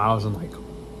 Now, I was in like,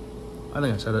 I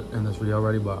think I said it in this video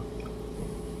already, but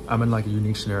I'm in like a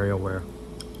unique scenario where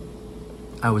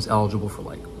I was eligible for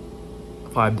like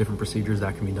 5 different procedures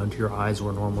that can be done to your eyes,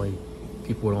 where normally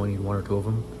people would only need 1 or 2 of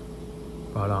them.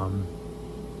 But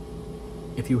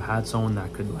if you had someone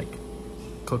that could like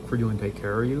cook for you and take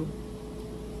care of you,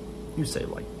 you save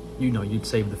like, you know, you'd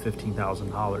save the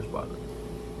 $15,000. But,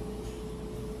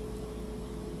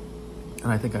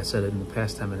 and I think I said it in the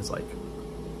past 10 minutes, like,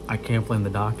 I can't blame the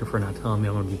doctor for not telling me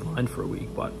I'm gonna be blind for a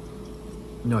week, but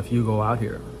you know, if you go out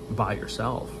here by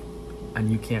yourself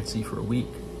and you can't see for a week,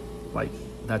 like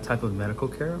that type of medical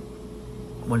care,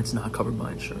 when it's not covered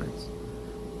by insurance,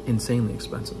 insanely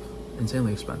expensive.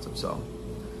 So,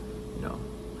 you know,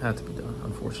 had to be done,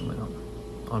 unfortunately,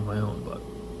 on my own. But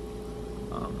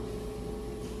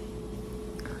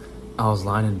I was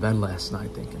lying in bed last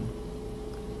night thinking,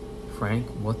 Frank,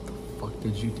 what the fuck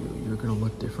did you do? You're gonna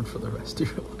look different for the rest of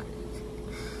your life.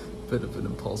 Bit of an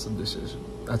impulsive decision.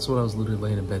 That's what I was literally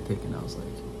laying in bed thinking. I was like,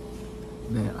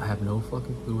 man, I have no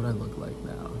fucking clue what I look like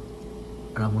now,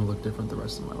 and I'm gonna look different the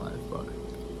rest of my life. But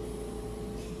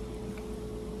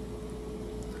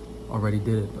already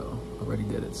did it though. Already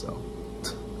did it, so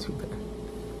too bad.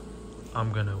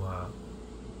 I'm gonna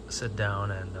sit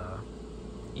down and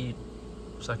eat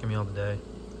second meal of the day.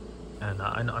 And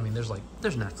I mean, there's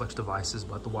Netflix devices,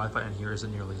 but the Wi-Fi in here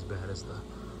isn't nearly as bad as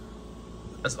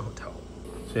the hotel.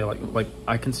 So yeah, like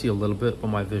I can see a little bit, but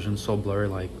my vision's so blurry.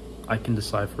 Like I can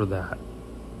decipher that.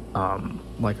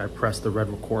 Like I press the red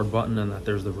record button and that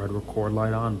there's the red record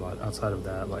light on, but outside of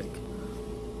that, like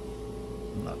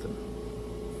nothing.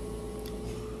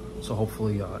 So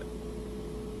hopefully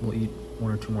we'll eat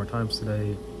 1 or 2 more times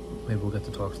today. Maybe we'll get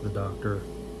to talk to the doctor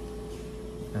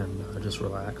and just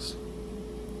relax.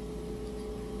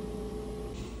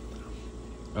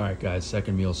 All right, guys,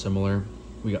 second meal similar.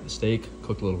 We got the steak,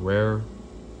 cooked a little rare.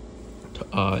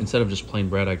 Instead of just plain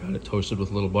bread, I got it toasted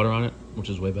with a little butter on it, which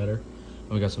is way better. And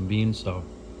we got some beans, so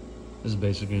this is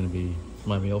basically going to be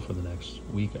my meal for the next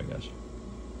week, I guess.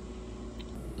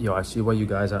 Yo, I see why you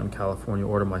guys out in California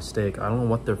order my steak. I don't know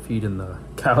what they're feeding the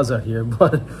cows out here,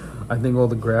 but I think all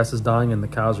the grass is dying and the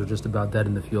cows are just about dead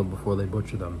in the field before they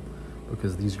butcher them,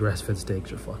 because these grass-fed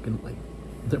steaks are fucking, like,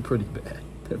 they're pretty bad.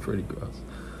 They're pretty gross.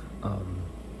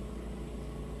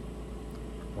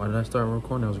 Why did I start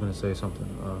recording? I was going to say something.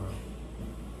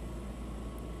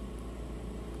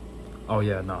 Oh,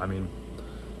 yeah, no, I mean,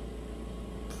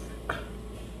 I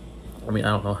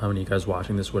don't know how many of you guys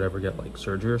watching this would ever get, like,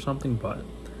 surgery or something, but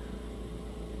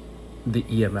the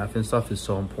EMF and stuff is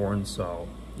so important. So,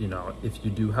 you know, if you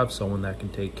do have someone that can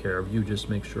take care of you, just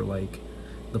make sure, like,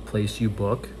 the place you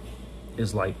book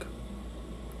is, like,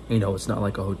 you know, it's not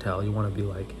like a hotel. You want to be,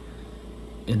 like,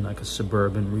 in, like, a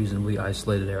suburban, reasonably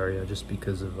isolated area, just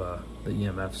because of the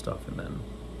EMF stuff. And then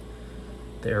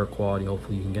the air quality,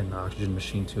 hopefully you can get an oxygen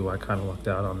machine too. I kind of lucked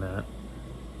out on that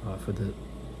for the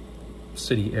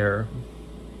city air.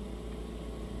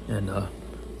 And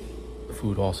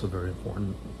food also very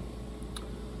important.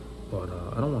 But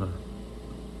I don't want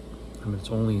to, I mean, it's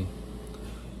only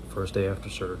the first day after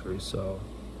surgery, so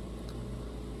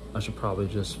I should probably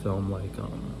just film, like,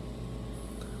 I'll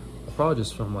probably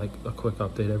just film, like, a quick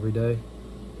update every day.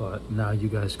 But now you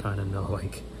guys kind of know,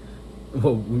 like,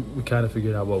 well, we kind of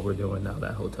figured out what we're doing now.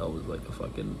 That hotel was like a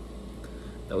fucking,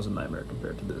 that was a nightmare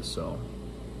compared to this. So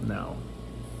now,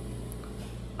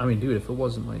 I mean, dude, if it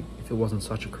wasn't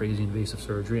such a crazy invasive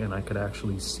surgery and I could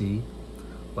actually see,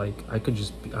 like, I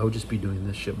would just be doing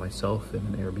this shit myself in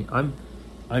an Airbnb.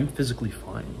 I'm physically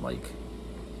fine. Like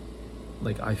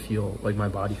I feel like my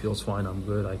body feels fine. I'm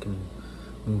good. I can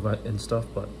move and stuff,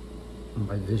 but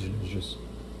my vision is just,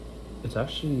 it's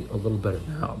actually a little better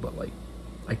now, but, like,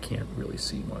 I can't really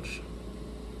see much.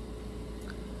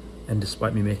 And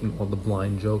despite me making all the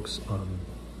blind jokes,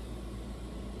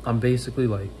 I'm basically,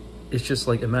 like, it's just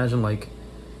like, imagine, like,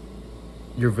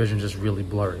 your vision's just really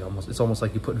blurry. It's almost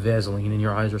like you put Vaseline in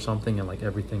your eyes or something, and, like,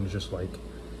 everything's just, like,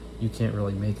 you can't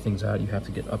really make things out. You have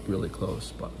to get up really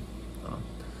close, but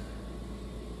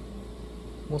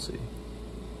we'll see.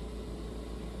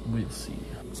 We'll see.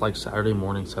 It's like Saturday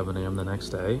morning, 7 a.m. the next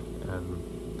day,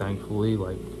 and thankfully,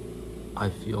 like, I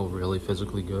feel really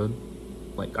physically good.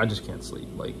 Like, I just can't sleep.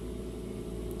 Like,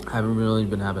 I haven't really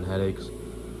been having headaches.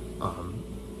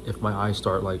 If my eyes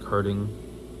start, like, hurting,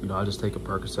 you know, I just take a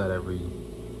Percocet every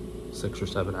 6 or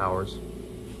 7 hours.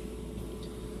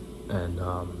 And,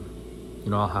 you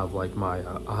know, I'll have, like,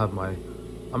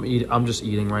 I'm just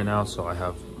eating right now, so I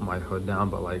have my hood down,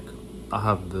 but, like, I'll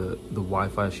have the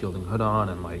Wi-Fi shielding hood on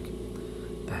and, like,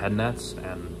 the head nets,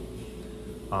 and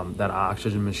that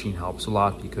oxygen machine helps a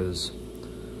lot because,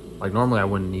 like, normally I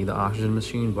wouldn't need the oxygen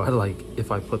machine, but, like,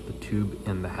 if I put the tube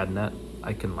in the head net,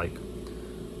 I can, like,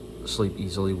 sleep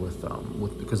easily with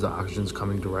because the oxygen's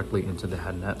coming directly into the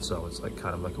head net, so it's, like,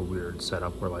 kind of like a weird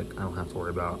setup where, like, I don't have to worry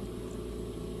about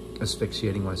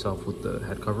asphyxiating myself with the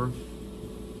head cover.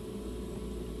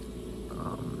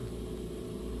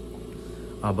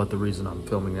 But the reason I'm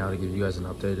filming now to give you guys an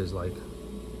update is, like,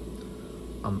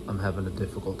 I'm having a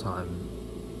difficult time.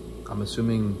 I'm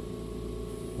assuming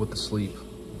with the sleep,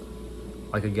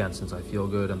 like, again, since I feel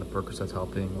good and the Percocet's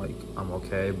helping, like, I'm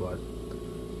okay, but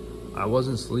I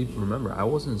wasn't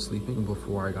sleeping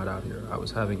before I got out here. I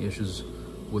was having issues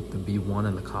with the B1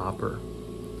 and the copper.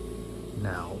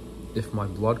 Now, if my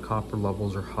blood copper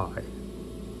levels are high,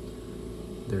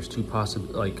 there's two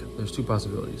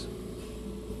possibilities.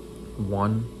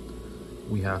 One,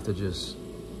 we have to just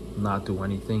not do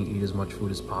anything, eat as much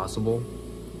food as possible,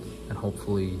 and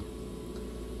hopefully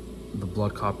the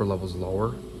blood copper level's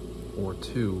lower. Or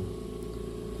two,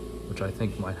 which I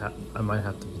think I might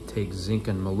have to take zinc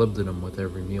and molybdenum with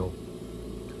every meal.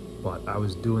 But I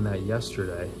was doing that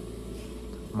yesterday.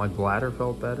 My bladder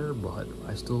felt better, but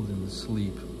I still didn't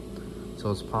sleep. So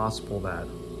it's possible that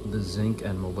the zinc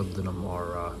and molybdenum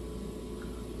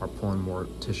are pulling more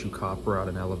tissue copper out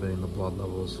and elevating the blood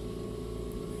levels.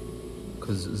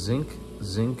 Because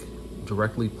zinc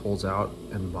directly pulls out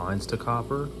and binds to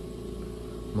copper.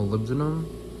 Molybdenum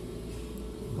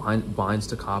binds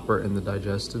to copper in the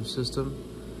digestive system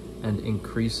and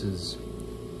increases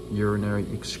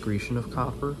urinary excretion of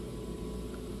copper.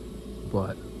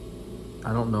 But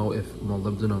I don't know if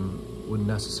molybdenum would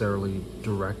necessarily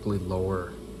directly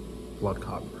lower blood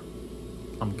copper.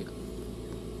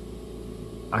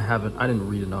 I didn't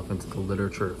read enough into the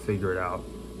literature to figure it out,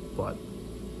 but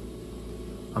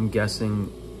I'm guessing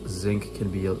zinc can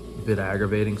be a bit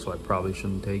aggravating, so I probably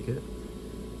shouldn't take it.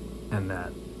 and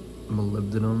that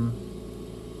molybdenum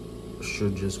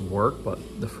should just work, but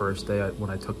the first day when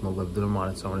I took molybdenum on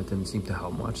its own, it didn't seem to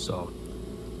help much, so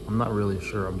I'm not really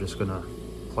sure. I'm just gonna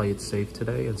play it safe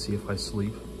today and see if I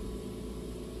sleep.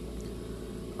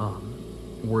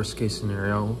 Worst case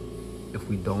scenario, if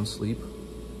we don't sleep,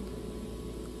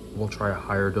 we'll try a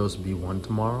higher dose B1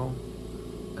 tomorrow,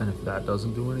 and if that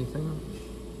doesn't do anything,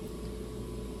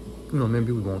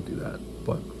 maybe we won't do that.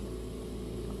 But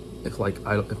if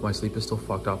if my sleep is still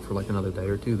fucked up for like another day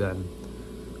or two, then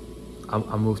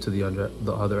I'll move to the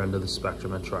other end of the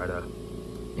spectrum and try to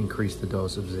increase the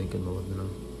dose of zinc and molybdenum.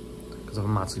 Because if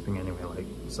I'm not sleeping anyway, like,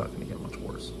 it's not gonna get much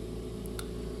worse.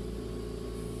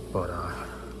 But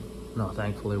no,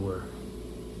 thankfully we're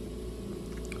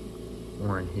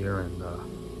in here, and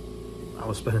I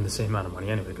was spending the same amount of money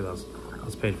anyway because I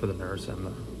was paid for the nurse and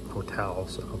the hotel,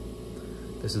 so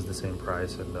this is the same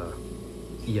price, and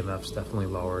EMF's definitely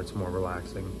lower. It's more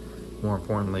relaxing. More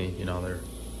importantly, you know,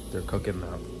 they're cooking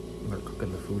the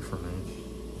food for me.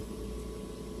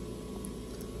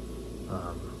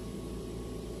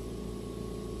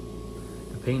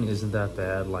 The pain isn't that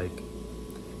bad. Like,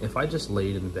 if I just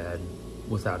laid in bed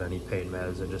without any pain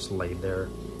meds and just laid there,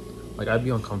 like, I'd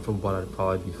be uncomfortable, but I'd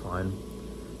probably be fine.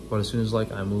 But as soon as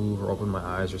like I move or open my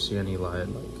eyes or see any light,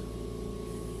 like,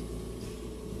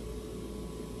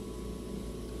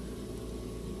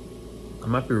 I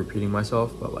might be repeating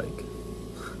myself, but like,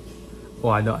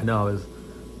 well, I know I was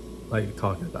like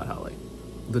talking about how like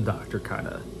the doctor kind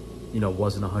of, you know,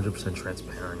 wasn't 100%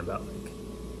 transparent about like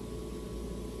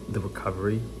the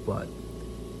recovery, but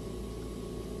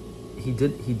he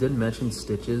did mention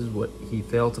stitches. What he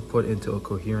failed to put into a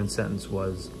coherent sentence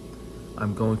was,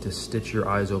 "I'm going to stitch your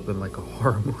eyes open like a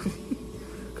horror movie."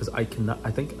 Because I cannot, I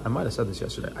think I might have said this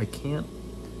yesterday, I can't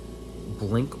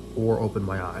blink or open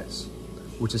my eyes,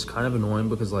 which is kind of annoying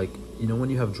because, like, you know,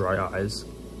 when you have dry eyes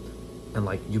and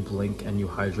like you blink and you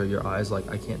hydrate your eyes, like,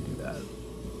 I can't do that.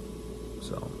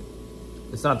 So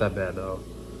it's not that bad though,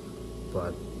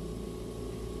 but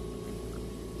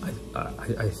I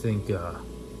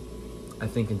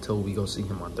think until we go see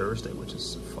him on Thursday, which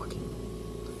is fucking,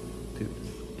 dude,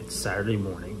 it's Saturday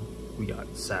morning. We got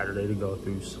Saturday to go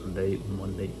through, Sunday,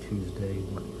 Monday, Tuesday.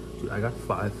 Dude, I'm not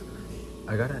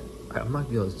gonna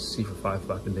be able to see for 5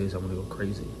 fucking days. I'm gonna go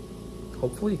crazy.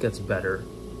 Hopefully it gets better,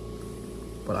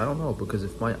 but I don't know, because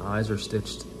if my eyes are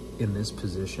stitched in this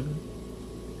position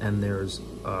and there's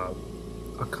a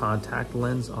contact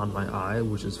lens on my eye,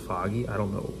 which is foggy, I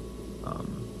don't know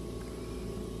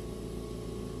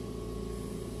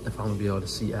if I'm gonna be able to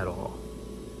see at all.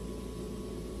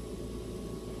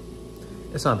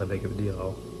 It's not that big of a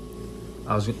deal.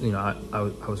 I was, you know, I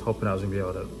was hoping I was gonna be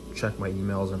able to check my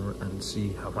emails and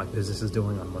see how my business is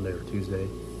doing on Monday or Tuesday.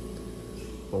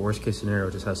 But worst case scenario,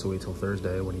 it just has to wait till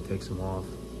Thursday when he takes him off.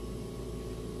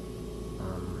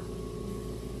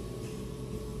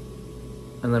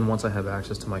 And then once I have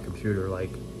access to my computer, like,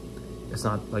 it's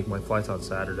not like my flight's on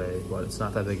Saturday, but it's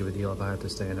not that big of a deal if I have to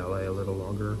stay in LA a little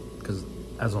longer, because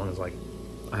as long as like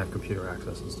I have computer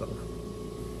access and stuff.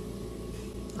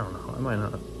 I don't know, I might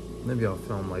not, maybe I'll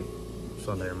film like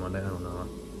Sunday or Monday, I don't know.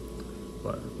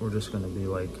 But we're just gonna be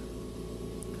like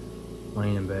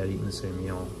laying in bed eating the same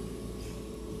meal.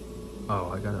 Oh,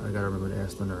 I gotta remember to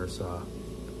ask the nurse.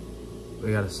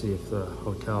 We gotta see if the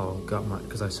hotel got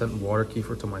because I sent water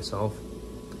kefir to myself,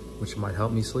 which might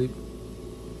help me sleep.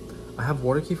 I have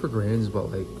water kefir grains,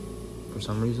 but like for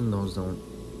some reason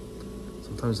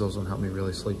sometimes those don't help me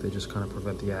really sleep. They just kind of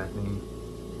prevent the acne.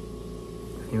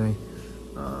 Anyway,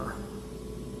 I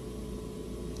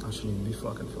shouldn't even be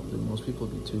fucking filmed, dude. Most people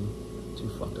would be too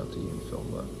fucked up to even film,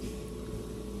 but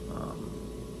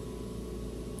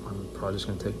I'm probably just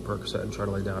gonna take Percocet and try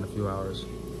to lay down a few hours,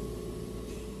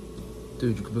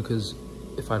 dude, because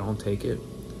if I don't take it,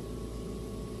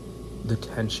 the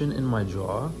tension in my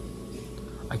jaw,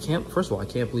 first of all, I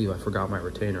can't believe I forgot my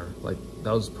retainer. Like,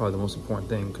 that was probably the most important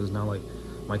thing, because now like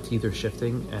my teeth are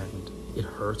shifting and it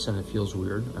hurts and it feels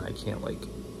weird, and I can't like,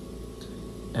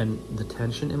 and the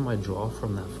tension in my jaw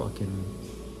from that fucking,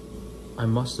 I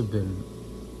must have been,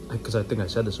 because I think I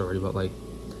said this already, but like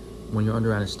when you're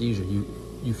under anesthesia,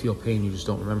 you feel pain, you just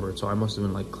don't remember it. So I must have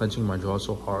been like clenching my jaw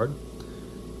so hard,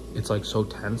 it's like so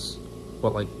tense.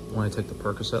 But like when I take the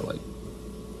Percocet, like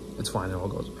it's fine,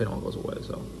 pain all goes away.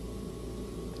 So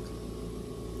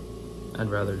I'd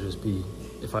rather just be,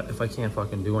 if I can't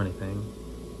fucking do anything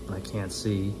and I can't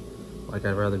see, like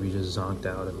I'd rather be just zonked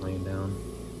out and laying down.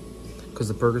 Because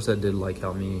the Percocet did like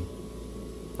help me,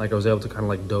 like I was able to kind of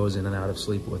like doze in and out of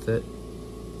sleep with it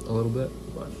a little bit.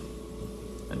 But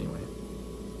anyway,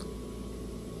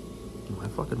 am I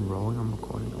fucking rolling? I'm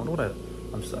recording. I wonder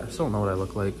I'm sorry, I still don't know what I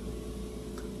look like.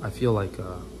 I feel like,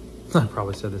 I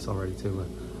probably said this already too, but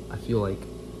I feel like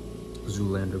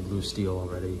Zoolander Blue Steel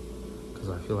already, because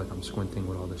I feel like I'm squinting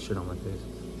with all this shit on my face.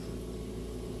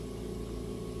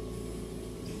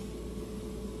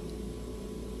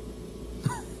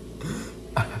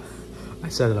 I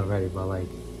said it already, but like,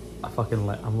 I'm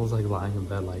almost like lying in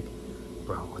bed like,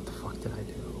 bro, what the fuck did I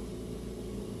do?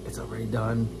 It's already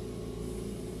done.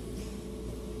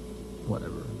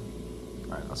 Whatever.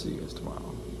 Alright, I'll see you guys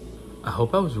tomorrow. I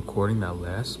hope I was recording that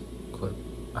last clip.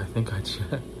 I think I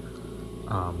did.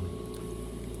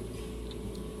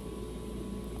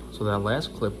 So that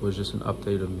last clip was just an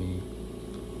update of me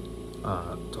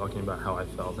talking about how I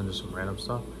felt and just some random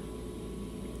stuff.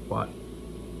 But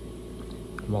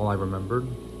while I remembered,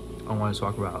 I want to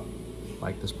talk about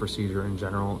like this procedure in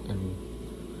general in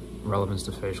relevance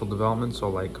to facial development. So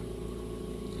like,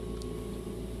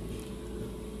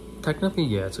 technically,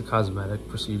 yeah, it's a cosmetic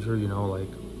procedure, you know, like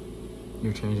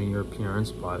you're changing your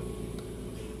appearance, but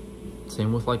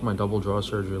same with like my double jaw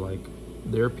surgery. Like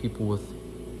there are people with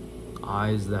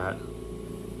eyes that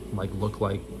like look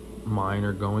like mine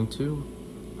are going to,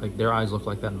 like their eyes look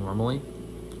like that normally.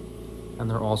 And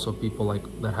there are also people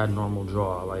like that had normal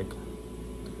jaw. Like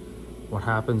what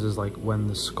happens is like when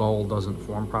the skull doesn't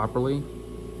form properly,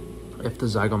 if the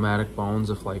zygomatic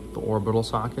bones, if like the orbital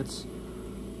sockets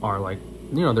are like,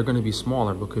 you know, they're going to be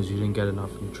smaller because you didn't get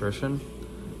enough nutrition.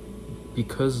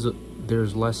 Because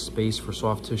there's less space for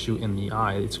soft tissue in the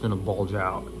eye, it's going to bulge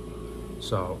out.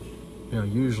 So, you know,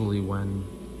 usually when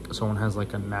someone has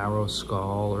like a narrow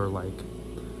skull or like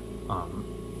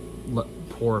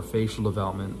poor facial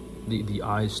development, the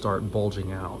eyes start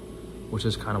bulging out, which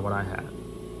is kind of what I had.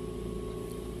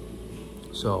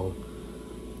 So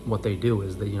what they do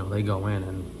is they go in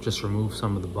and just remove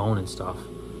some of the bone and stuff.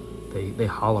 They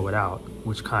hollow it out,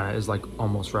 which kind of is like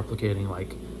almost replicating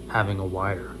like having a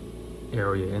wider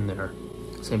area in there.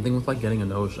 Same thing with like getting a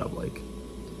nose job. Like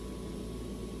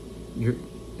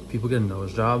people get a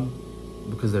nose job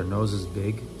because their nose is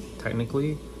big.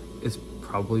 Technically, it's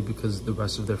probably because the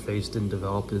rest of their face didn't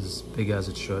develop as big as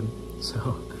it should.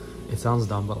 So it sounds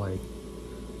dumb, but like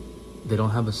they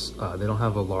don't have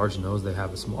a large nose. They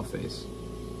have a small face.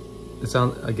 It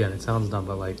sounds dumb,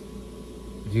 but like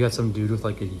if you got some dude with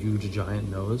like a huge giant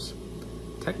nose,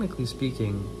 technically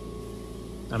speaking,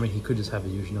 I mean, he could just have a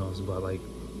huge nose, but like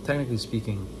technically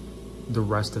speaking, the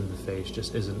rest of the face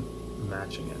just isn't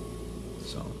matching it.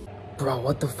 So, bro,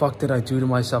 what the fuck did I do to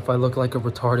myself? I look like a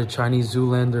retarded Chinese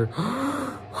Zoolander.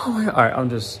 Oh my God. All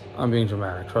right, I'm being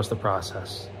dramatic. Trust the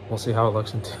process. We'll see how it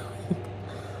looks in 2 weeks.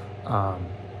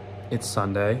 It's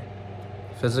Sunday.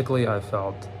 Physically, I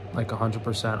felt like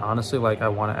 100%. Honestly, like I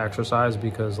want to exercise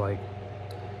because like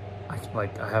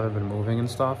I haven't been moving and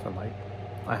stuff, and like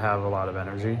I have a lot of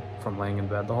energy from laying in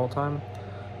bed the whole time.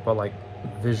 But like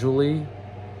visually,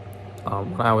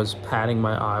 when I was patting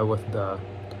my eye with the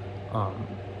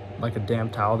like a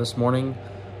damp towel this morning,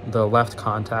 the left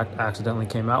contact accidentally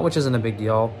came out, which isn't a big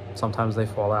deal. Sometimes they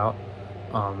fall out.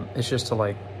 It's just to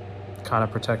like kind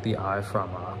of protect the eye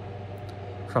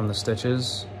from the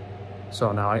stitches.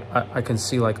 So now I can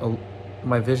see like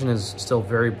my vision is still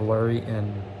very blurry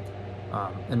in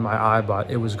my eye, but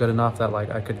it was good enough that like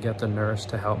I could get the nurse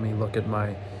to help me look at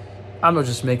my, I'm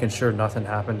just making sure nothing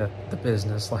happened at the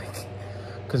business, like,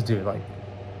 cause dude, like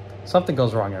something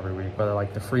goes wrong every week, whether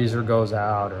like the freezer goes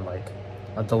out or like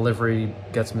a delivery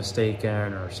gets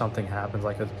mistaken or something happens,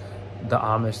 like the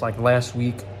Amish, like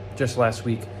just last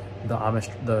week, the Amish,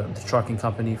 the trucking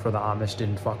company for the Amish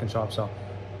didn't fucking show up. So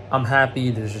I'm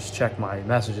happy to just check my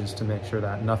messages to make sure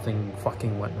that nothing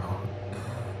fucking went wrong.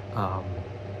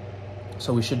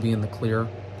 So we should be in the clear.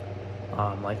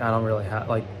 Like I don't really have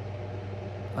like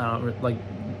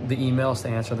the emails to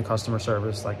answer the customer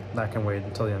service, like that can wait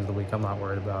until the end of the week. I'm not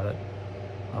worried about it.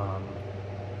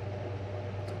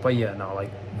 But yeah, no,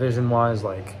 like vision wise,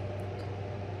 like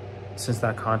since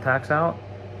that contact's out,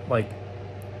 like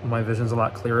my vision's a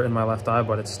lot clearer in my left eye,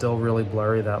 but it's still really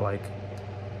blurry that like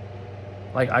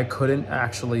I couldn't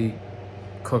actually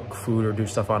cook food or do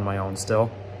stuff on my own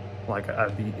still. Like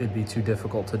it'd be too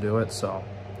difficult to do it. So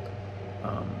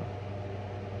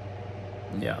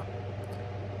yeah,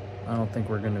 I don't think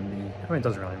we're gonna be, I mean, it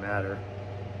doesn't really matter.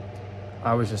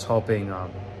 I was just hoping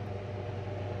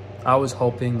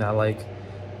that like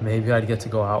maybe I'd get to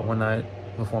go out one night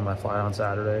before my flight on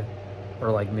Saturday, or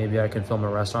like maybe I can film a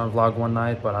restaurant vlog one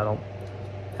night, but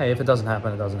hey, if it doesn't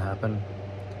happen, it doesn't happen.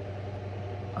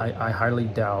 I highly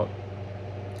doubt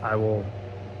I will,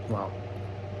 well,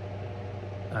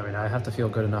 I mean, I have to feel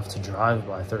good enough to drive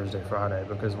by Thursday, Friday,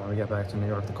 because when we get back to New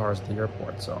York, the car's at the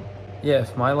airport. So yeah,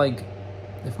 if my like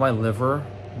if my liver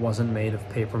wasn't made of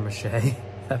paper mache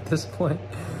at this point,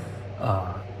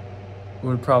 it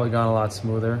would have probably gone a lot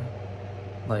smoother.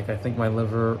 Like, I think my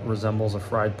liver resembles a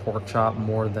fried pork chop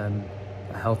more than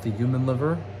a healthy human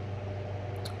liver.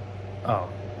 Oh,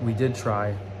 we did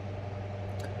try.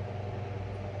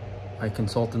 I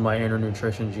consulted my inner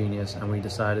nutrition genius, and we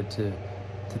decided to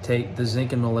take the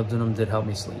zinc and molybdenum did help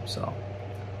me sleep. So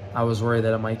I was worried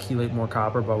that it might chelate more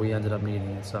copper, but we ended up needing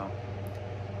it. So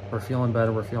we're feeling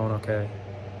better. We're feeling okay.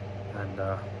 And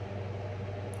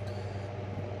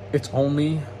it's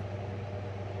only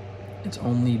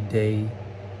day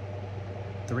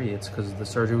 3. It's because the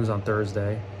surgery was on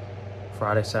Thursday,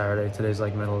 Friday, Saturday. Today's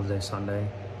like middle of the day, Sunday.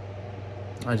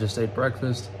 I just ate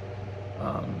breakfast.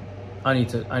 I need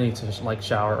to like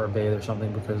shower or bathe or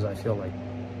something because I feel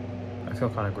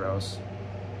kind of gross.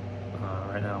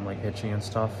 Right now I'm like itching and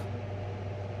stuff.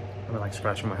 I've been like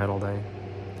scratching my head all day.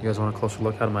 You guys want a closer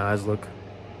look? How do my eyes look?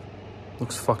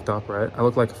 Looks fucked up, right? I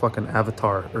look like a fucking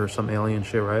Avatar or some alien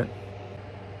shit, right?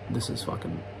 This is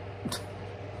fucking...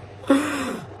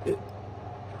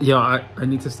 Yo, I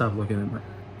need to stop looking at my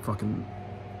fucking...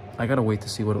 I gotta wait to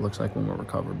see what it looks like when we're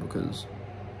recovered because...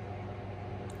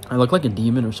 I look like a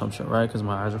demon or some shit, right? Because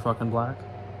my eyes are fucking black.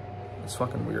 It's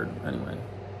fucking weird. Anyway.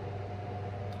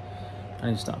 I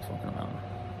need to stop fucking around.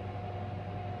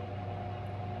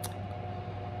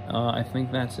 I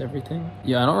think that's everything.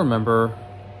 Yeah, I don't remember.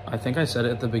 I think I said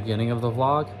it at the beginning of the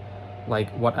vlog,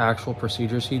 like what actual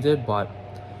procedures he did, but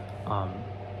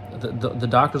the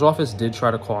doctor's office did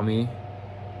try to call me,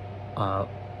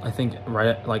 I think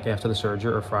right like after the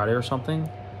surgery or Friday or something,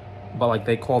 but like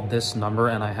they called this number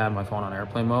and I had my phone on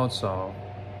airplane mode, so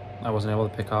I wasn't able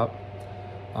to pick up.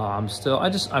 I'm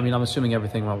assuming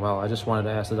everything went well. I just wanted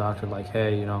to ask the doctor, like,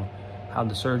 hey, you know, how'd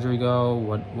the surgery go?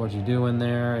 What'd you do in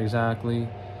there exactly?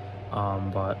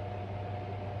 But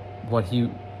what he,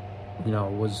 you know,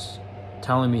 was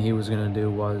telling me he was gonna do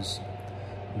was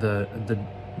the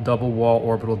double wall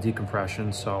orbital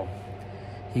decompression. So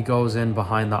he goes in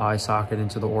behind the eye socket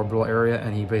into the orbital area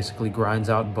and he basically grinds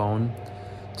out bone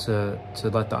to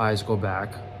let the eyes go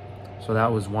back. So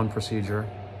that was one procedure.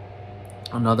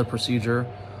 Another procedure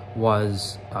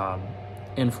was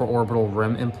infraorbital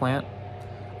rim implant,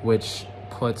 which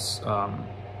puts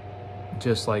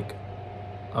just like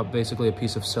basically a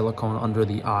piece of silicone under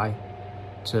the eye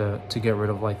to get rid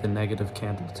of like the negative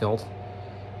canthal tilt.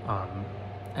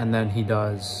 And then he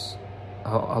does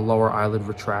a lower eyelid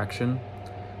retraction,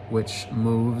 which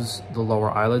moves the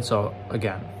lower eyelid. So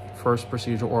again, first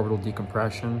procedure, orbital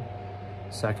decompression.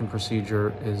 Second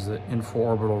procedure is the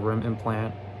infraorbital rim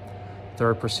implant.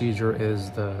 Third procedure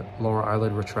is the lower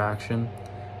eyelid retraction.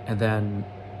 And then,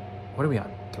 what are we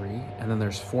on? 3? And then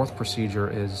there's fourth procedure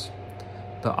is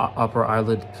the upper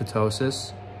eyelid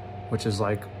ptosis, which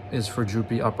is for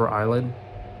droopy upper eyelid.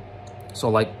 So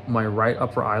like my right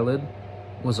upper eyelid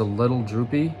was a little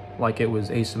droopy, like it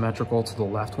was asymmetrical to the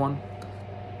left one.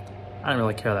 I didn't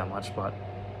really care that much, but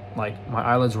like my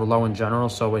eyelids were low in general.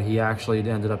 So what he actually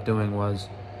ended up doing was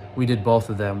we did both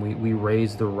of them. We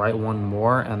raised the right one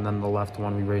more, and then the left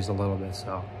one we raised a little bit.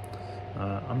 So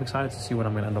I'm excited to see what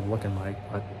I'm gonna end up looking like,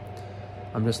 but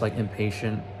I'm just like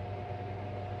impatient,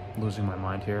 losing my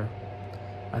mind here.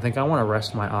 I think I want to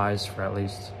rest my eyes for at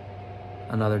least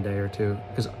another day or two,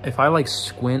 because if I like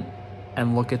squint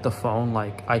and look at the phone,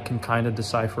 like I can kind of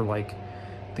decipher like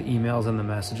the emails and the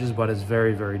messages, but it's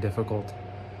very, very difficult.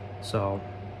 So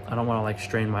I don't want to like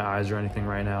strain my eyes or anything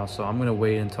right now. So I'm gonna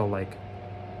wait until like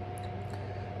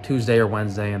Tuesday or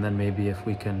Wednesday, and then maybe if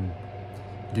we can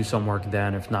do some work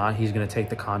then. If not, he's gonna take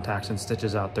the contacts and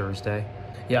stitches out Thursday.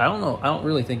 Yeah, I don't know. I don't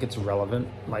really think it's relevant,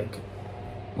 like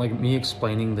me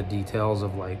explaining the details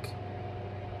of like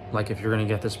if you're gonna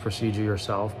get this procedure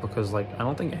yourself, because like I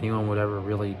don't think anyone would ever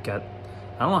really get.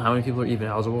 I don't know how many people are even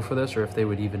eligible for this, or if they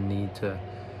would even need to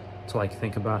like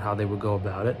think about how they would go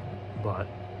about it. But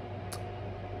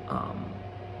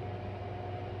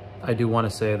I do want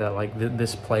to say that like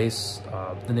this place,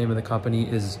 the name of the company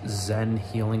is Zen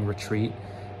Healing Retreat,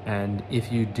 and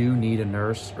if you do need a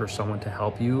nurse or someone to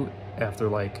help you after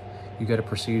like you get a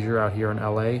procedure out here in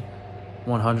LA,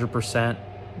 100%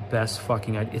 best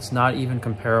fucking idea. It's not even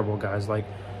comparable, guys. Like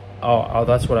oh,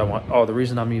 that's what I want. Oh, the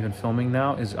reason I'm even filming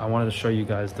now is I wanted to show you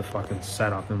guys the fucking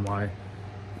setup and why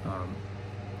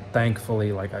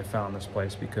thankfully like I found this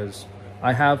place, because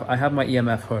I have my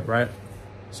EMF hood, right?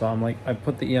 So I'm like, I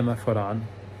put the EMF hood on,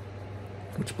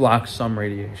 which blocks some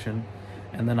radiation,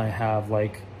 and then I have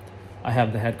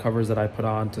the head covers that I put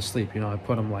on to sleep. You know, I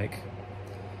put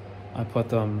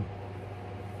them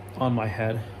on my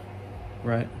head,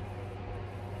 right?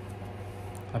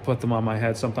 I put them on my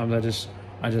head. Sometimes I just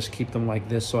I just keep them like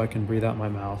this so I can breathe out my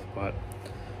mouth. But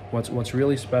what's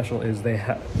really special is they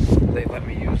let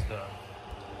me use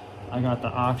I got the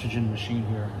oxygen machine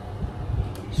here.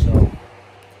 So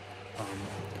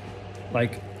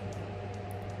like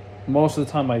most of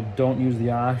the time I don't use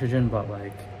the oxygen, but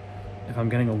like if I'm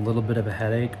getting a little bit of a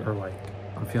headache or like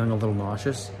I'm feeling a little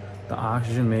nauseous, the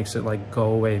oxygen makes it like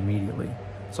go away immediately.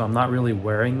 So I'm not really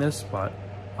wearing this, but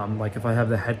like if I have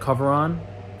the head cover on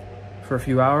for a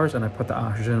few hours and I put the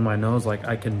oxygen in my nose, like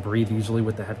I can breathe easily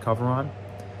with the head cover on.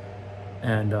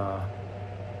 And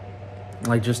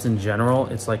like just in general,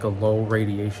 it's like a low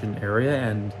radiation area,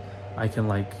 and I can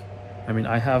like, I mean,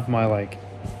 I have my like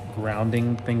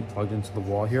grounding thing plugged into the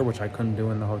wall here, which I couldn't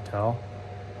do in the hotel.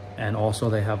 And also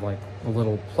they have like a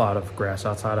little plot of grass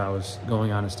outside I was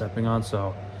going on and stepping on,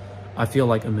 so I feel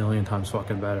like a million times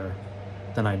fucking better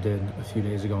than I did a few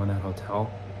days ago in that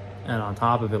hotel. And on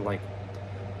top of it, like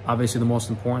obviously the most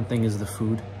important thing is the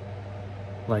food.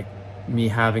 Like me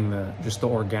having just the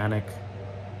organic,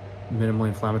 minimally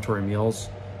inflammatory meals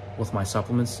with my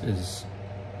supplements is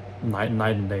night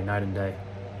and day.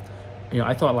 You know,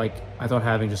 I thought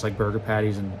having just like burger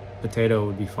patties and potato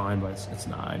would be fine, but it's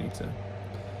not.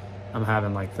 I'm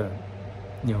having like the,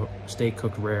 you know, steak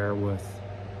cooked rare with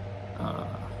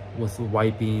the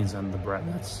white beans and the bread.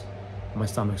 My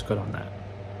stomach's good on that.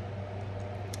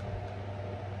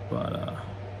 But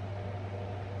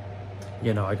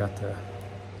you know, I got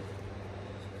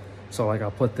so like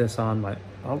I'll put this on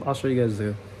I'll show you guys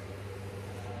the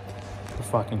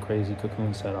fucking crazy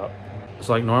cocoon setup.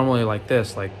 So like normally like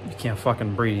this, like you can't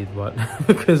fucking breathe, but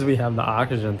because we have the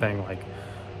oxygen thing, like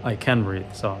I can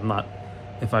breathe. So I'm not,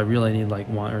 if I really need like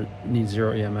need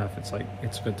 0 EMF, it's like,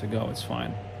 it's good to go, it's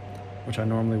fine. Which I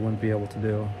normally wouldn't be able to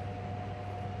do.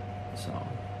 So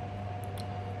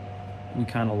we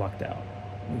kind of lucked out.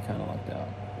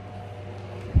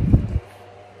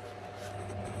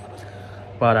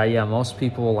 But yeah, most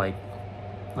people like,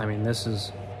 I mean,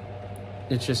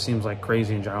 it just seems like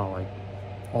crazy in general. Like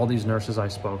all these nurses I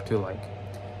spoke to, like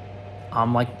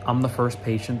I'm the first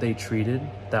patient they treated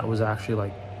that was actually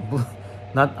like,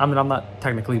 I'm not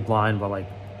technically blind, but like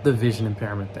the vision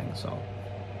impairment thing. So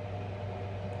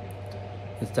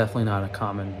it's definitely not a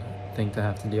common thing to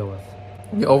have to deal with.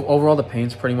 Yeah, overall, the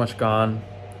pain's pretty much gone.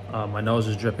 My nose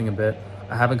is dripping a bit.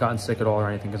 I haven't gotten sick at all or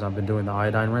anything because I've been doing the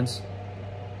iodine rinse.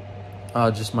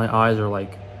 Just my eyes are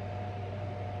like,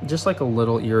 just like a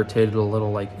little irritated, a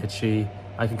little like itchy.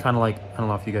 I can kind of like, I don't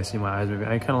know if you guys see my eyes, maybe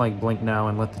I kind of like blink now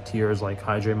and let the tears like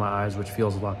hydrate my eyes, which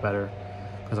feels a lot better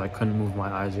because I couldn't move my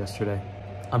eyes yesterday.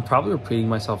 I'm probably repeating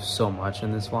myself so much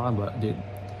in this vlog, but dude,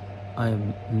 I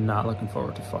am not looking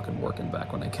forward to fucking working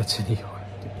back when I get to New York,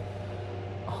 dude.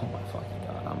 Oh my fucking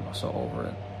God, I'm so over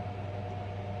it.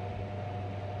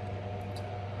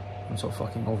 I'm so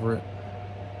fucking over it.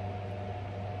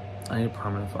 I need a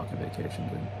permanent fucking vacation,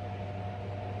 dude.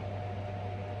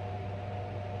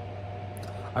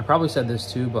 I probably said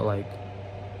this too, but like,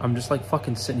 I'm just like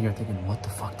fucking sitting here thinking, what the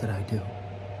fuck did I do?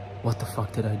 What the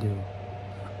fuck did I do?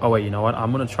 Oh wait, you know what?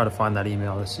 I'm gonna try to find that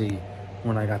email to see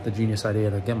when I got the genius idea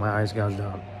to get my eyes gouged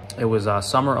out. It was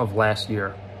summer of last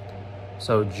year.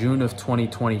 So June of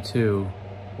 2022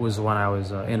 was when I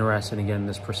was interested in getting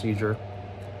this procedure.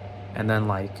 And then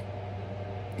like,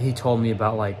 he told me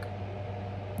about like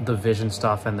the vision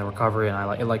stuff and the recovery,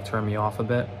 and it turned me off a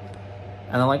bit.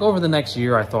 And then like over the next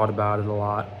year, I thought about it a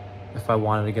lot, if I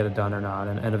wanted to get it done or not.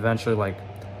 And eventually like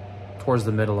towards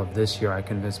the middle of this year, I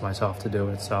convinced myself to do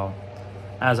it. So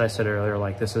as I said earlier,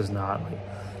 like this is not like,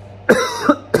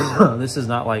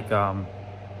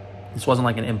 this wasn't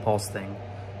like an impulse thing,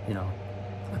 you know.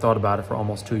 I thought about it for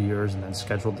almost 2 years and then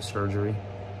scheduled the surgery.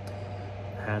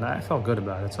 And I felt good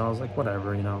about it. So I was like,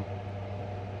 whatever, you know.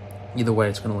 Either way,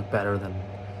 it's gonna look better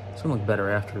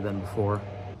after than before.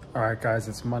 All right, guys,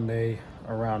 it's Monday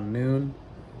around noon.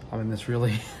 I'm in this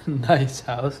really nice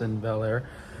house in Bel Air.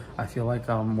 I feel like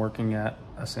I'm working at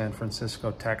a San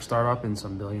Francisco tech startup in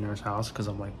some billionaire's house because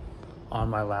I'm like on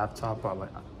my laptop. But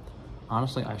like,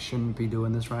 honestly, I shouldn't be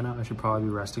doing this right now. I should probably be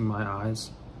resting my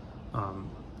eyes.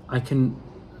 I can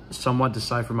somewhat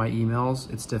decipher my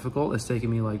emails. It's difficult. It's taking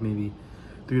me like maybe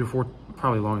 3 to 4,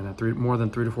 probably longer than that, more than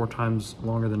 3 to 4 times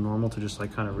longer than normal to just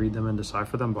like kind of read them and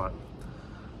decipher them. But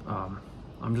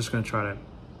I'm just gonna try to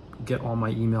get all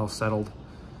my emails settled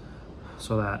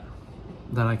so that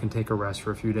then I can take a rest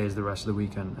for a few days the rest of the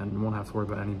weekend and won't have to worry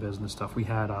about any business stuff. We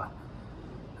had a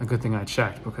good thing I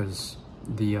checked because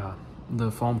the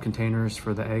foam containers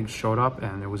for the eggs showed up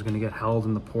and it was gonna get held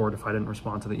in the port if I didn't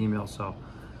respond to the email. So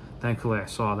thankfully I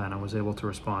saw that and I was able to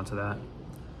respond to that.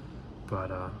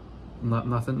 But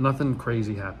Nothing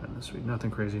crazy happened this week.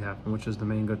 Nothing crazy happened, which is the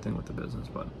main good thing with the business.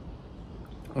 But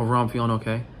overall, I'm feeling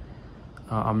okay.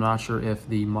 I'm not sure if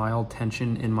the mild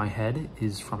tension in my head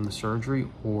is from the surgery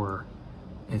or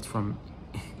it's from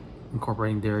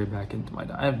incorporating dairy back into my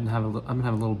diet. I've been having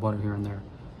a little butter here and there,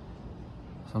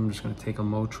 so I'm just gonna take a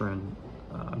Motrin.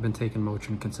 I've been taking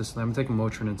Motrin consistently. I'm taking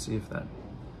Motrin and see if that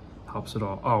helps at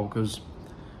all. Oh, because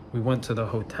we went to the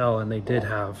hotel and they did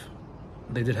have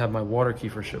my water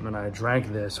kefir shipment. I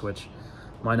drank this, which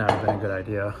might not have been a good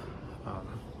idea.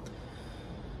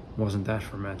 Wasn't that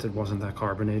fermented, wasn't that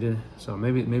carbonated. So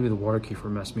maybe the water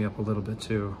kefir messed me up a little bit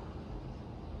too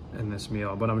in this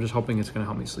meal, but I'm just hoping it's gonna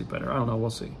help me sleep better. I don't know, we'll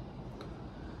see.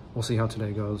 We'll see how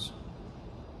today goes.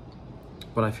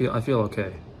 But I feel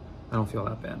okay. I don't feel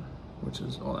that bad, which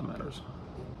is all that matters.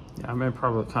 Yeah, I mean,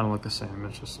 probably kind of look the same.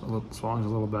 It's just swallowing's a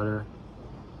little better.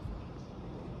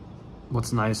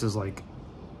 What's nice is like,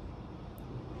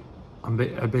 I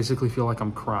basically feel like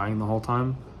I'm crying the whole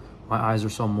time. My eyes are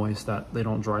so moist that they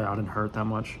don't dry out and hurt that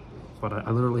much. But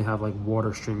I literally have like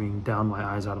water streaming down my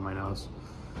eyes out of my nose.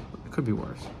 It could be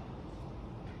worse.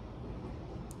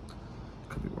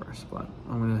 Could be worse, but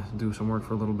I'm gonna do some work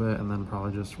for a little bit and then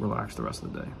probably just relax the rest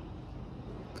of the day.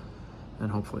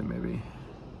 And hopefully maybe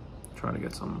try to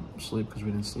get some sleep because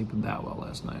we didn't sleep that well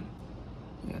last night.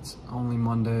 Yeah, it's only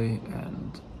Monday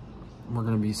and we're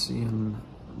gonna be seeing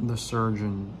the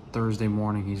surgeon Thursday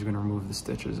morning. He's gonna remove the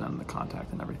stitches and the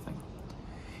contact and everything.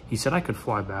 He said I could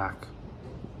fly back.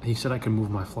 He said I could move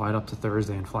my flight up to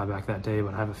Thursday and fly back that day,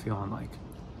 but I have a feeling like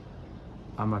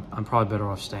I'm probably better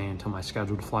off staying until my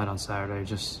scheduled flight on Saturday,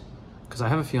 just because I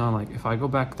have a feeling like if I go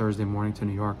back Thursday morning to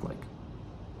New York, like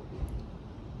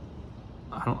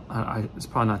it's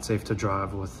probably not safe to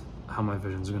drive with how my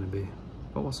vision's gonna be,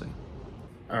 but we'll see.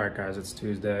 All right, guys, it's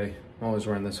Tuesday. I'm always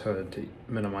wearing this hood to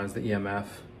minimize the EMF.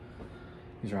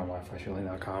 These are on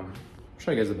WiFiShielding.com. I'll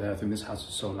show you guys the bathroom. This house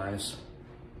is so nice.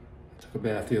 I took a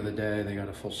bath the other day. They got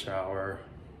a full shower.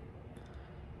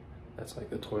 That's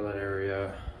like the toilet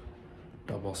area,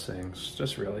 double sinks.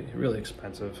 Just really, really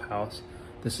expensive house.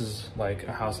 This is like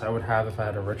a house I would have if I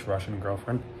had a rich Russian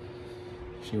girlfriend.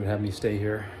 She would have me stay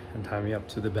here and tie me up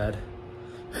to the bed.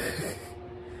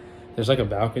 There's like a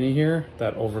balcony here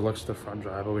that overlooks the front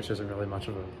driveway, which isn't really much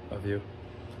of a view.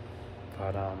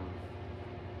 But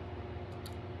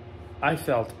I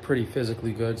felt pretty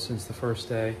physically good since the first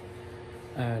day.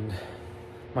 And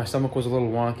my stomach was a little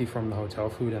wonky from the hotel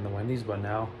food and the Wendy's, but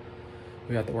now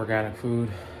we got the organic food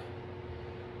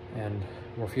and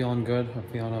we're feeling good. I'm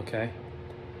feeling okay.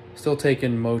 Still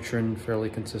taking Motrin fairly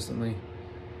consistently.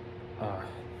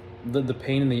 The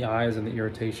pain in the eyes and the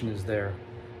irritation is there.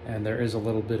 And there is a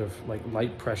little bit of like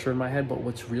light pressure in my head, but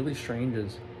what's really strange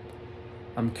is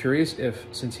I'm curious if,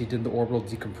 since he did the orbital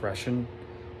decompression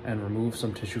and removed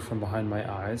some tissue from behind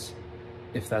my eyes,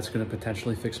 if that's going to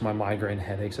potentially fix my migraine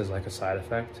headaches as like a side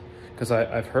effect. Because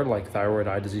I've heard like thyroid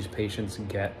eye disease patients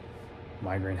get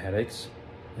migraine headaches.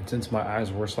 And since my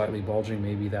eyes were slightly bulging,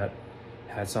 maybe that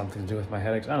had something to do with my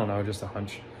headaches. I don't know, just a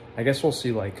hunch. I guess we'll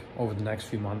see like over the next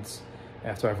few months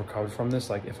after I've recovered from this.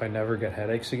 Like if I never get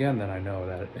headaches again, then I know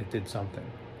that it did something.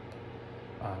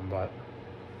 But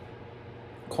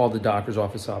called the doctor's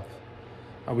office up.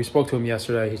 We spoke to him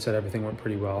yesterday. He said everything went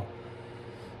pretty well.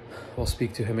 We'll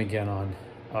speak to him again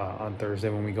on Thursday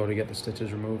when we go to get the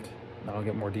stitches removed. And I'll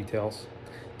get more details.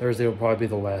 Thursday will probably be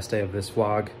the last day of this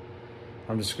vlog.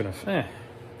 I'm just gonna,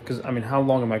 because I mean, how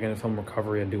long am I gonna film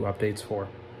recovery and do updates for,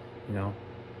 you know?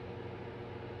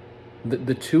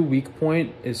 The 2 week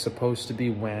point is supposed to be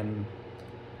when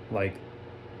like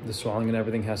the swelling and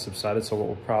everything has subsided. So what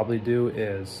we'll probably do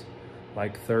is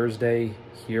like Thursday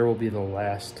here will be the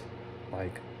last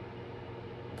like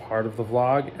part of the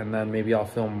vlog, and then maybe I'll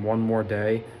film one more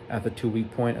day at the 2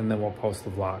 week point and then we'll post the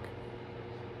vlog.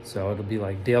 So it'll be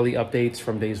like daily updates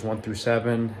from days 1 through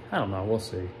 7. I don't know, we'll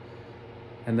see.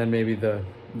 And then maybe the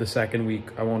second week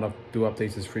I won't do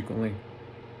updates as frequently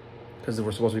because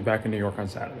we're supposed to be back in New York on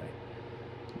Saturday,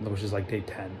 which is like day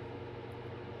 10,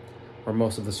 where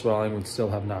most of the swelling would still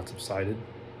have not subsided.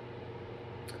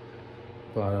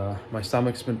 But my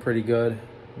stomach's been pretty good.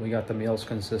 We got the meals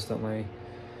consistently.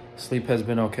 Sleep has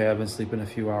been okay. I've been sleeping a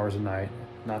few hours a night.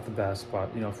 Not the best,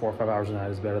 but you know, 4 or 5 hours a night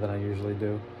is better than I usually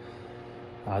do.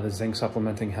 The zinc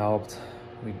supplementing helped.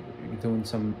 We're doing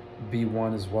some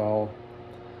B1 as well.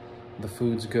 The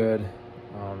food's good.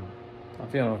 I'm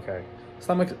feeling okay.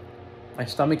 My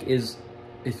stomach is,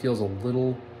 it feels a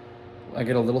little, I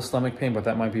get a little stomach pain, but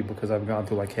that might be because I've gone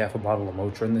through like half a bottle of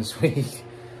Motrin this week.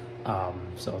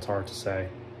 So it's hard to say.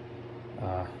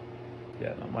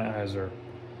 Yeah, no, my eyes are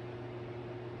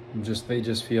they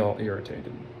just feel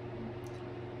irritated.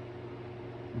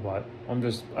 But I've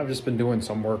just been doing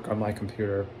some work on my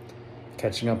computer,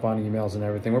 catching up on emails and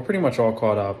everything. We're pretty much all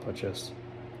caught up, but just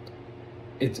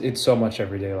it's so much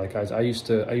every day. Like guys, I used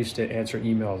to answer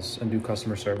emails and do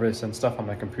customer service and stuff on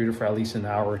my computer for at least an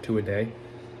hour or two a day.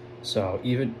 So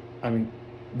even, I mean,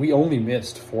 we only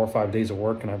missed 4 or 5 days of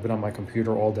work, and I've been on my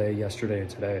computer all day yesterday and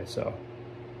today. So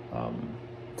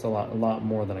it's a lot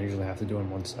more than I usually have to do in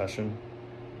one session.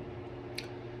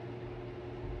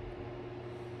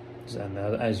 And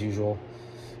as usual,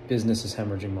 business is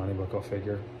hemorrhaging money, but go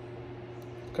figure.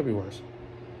 Could be worse.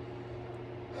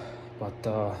 But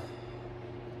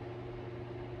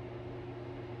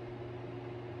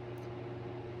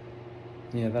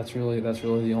yeah, that's really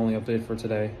the only update for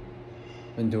today.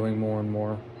 Been doing more and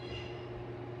more.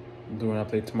 Do an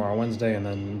update tomorrow, Wednesday, and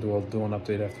then do an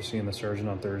update after seeing the surgeon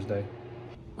on Thursday.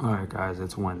 All right, guys,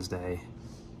 it's Wednesday.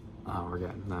 We're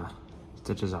getting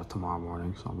stitches out tomorrow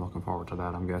morning, so I'm looking forward to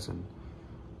that. I'm guessing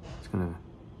it's gonna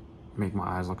make my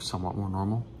eyes look somewhat more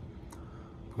normal,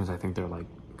 because I think they're like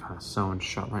kind of sewn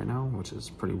shut right now, which is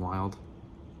pretty wild.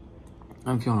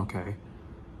 I'm feeling okay.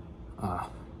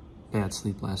 Bad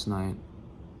sleep last night.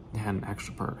 They had an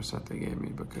extra Percocet they gave me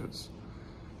because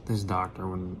this doctor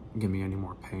wouldn't give me any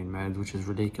more pain meds, which is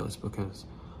ridiculous because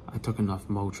I took enough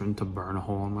Motrin to burn a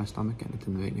hole in my stomach and it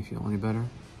didn't make me feel any better.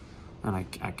 And I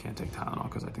can't take Tylenol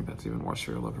because I think that's even worse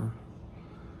for your liver.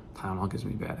 Tylenol gives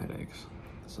me bad headaches.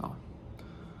 So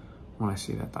when I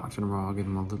see that doctor tomorrow, I'll give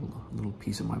him a little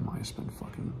piece of my mind. I spent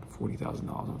fucking $40,000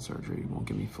 on surgery. He won't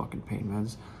give me fucking pain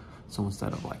meds. So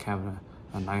instead of like having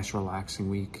a nice relaxing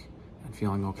week and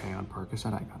feeling okay on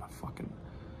Percocet, I gotta fucking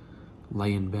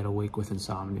lay in bed awake with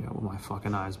insomnia with my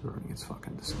fucking eyes burning. It's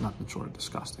fucking nothing short of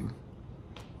disgusting.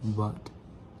 But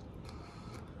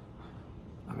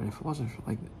I mean, if it wasn't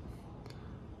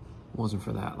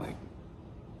for that, like,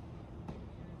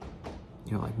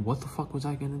 you know, like, what the fuck was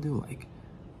I gonna do? Like,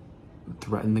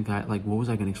 threaten the guy? Like, what was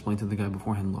I gonna explain to the guy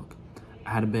beforehand? Look,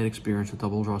 I had a bad experience with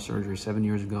double jaw surgery 7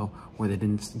 years ago where they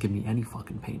didn't give me any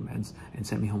fucking pain meds and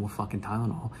sent me home with fucking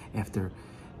Tylenol after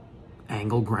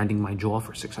angle grinding my jaw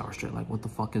for 6 hours straight. Like, what the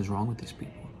fuck is wrong with these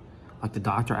people? Like, the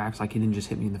doctor acts like he didn't just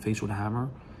hit me in the face with a hammer.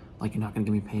 Like, you're not gonna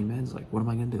give me pain meds? Like, what am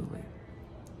I gonna do? Like,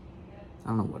 I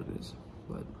don't know what it is,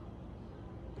 but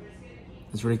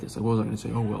it's ridiculous. Like, what was I gonna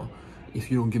say? Oh, well,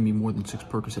 if you don't give me more than 6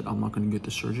 Percocet, I'm not gonna get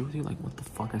the surgery with you? Like, what the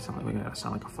fuck? I sound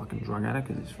like a fucking drug addict?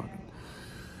 Because it's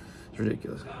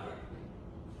ridiculous.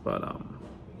 But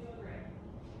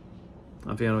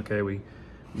I'm feeling okay. We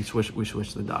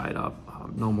switched the diet up.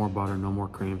 No more butter, no more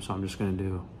cream. So I'm just gonna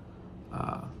do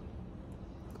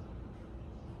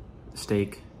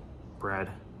steak,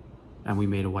 bread, and we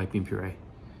made a white bean puree.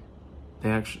 They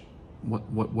actually,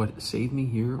 what saved me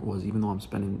here was, even though I'm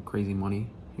spending crazy money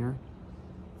here,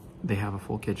 they have a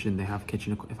full kitchen. They have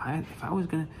kitchen. If I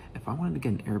wanted to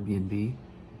get an Airbnb,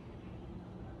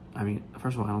 I mean,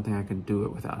 first of all, I don't think I could do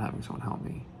it without having someone help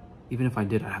me. Even if I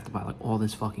did, I'd have to buy like all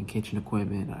this fucking kitchen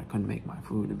equipment, and I couldn't make my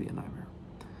food. It'd be a nightmare.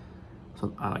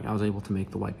 So I was able to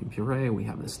make the white bean puree. We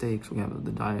have the steaks. We have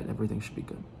the diet. Everything should be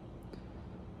good.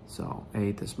 So I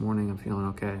ate this morning. I'm feeling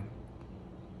okay.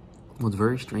 What's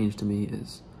very strange to me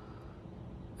is,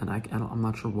 and I'm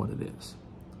not sure what it is.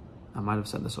 I might have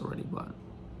said this already, but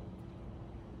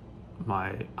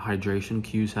my hydration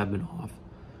cues have been off.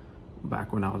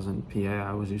 Back when I was in PA,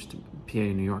 I was used to PA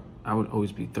in New York. I would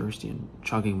always be thirsty and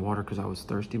chugging water because I was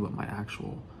thirsty, but my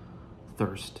actual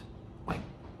thirst, like,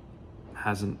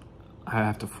 I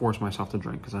have to force myself to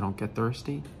drink because I don't get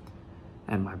thirsty.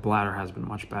 And my bladder has been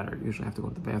much better. Usually I have to go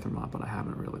to the bathroom a lot, but I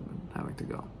haven't really been having to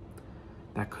go.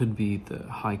 That could be the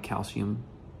high calcium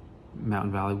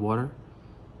Mountain Valley water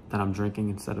that I'm drinking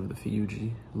instead of the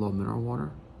Fiji low mineral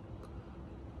water.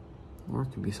 Or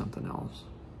it could be something else.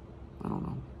 I don't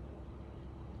know.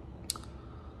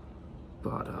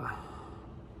 But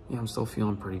yeah, I'm still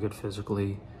feeling pretty good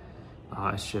physically.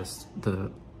 It's just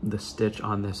the stitch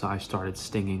on this eye started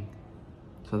stinging,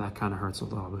 so that kind of hurts a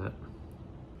little bit.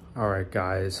 All right,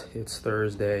 guys, it's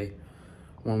Thursday.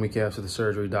 1 week after the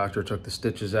surgery, doctor took the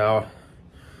stitches out.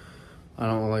 I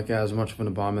don't look like as much of an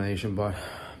abomination, but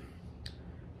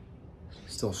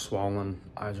still swollen.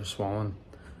 Eyes are swollen.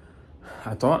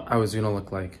 I thought I was gonna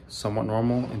look like somewhat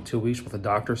normal in 2 weeks, but the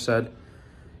doctor said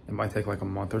it might take like a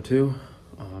month or two.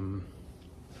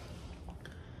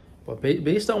 But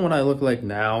based on what I look like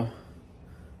now,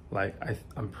 like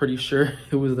I'm pretty sure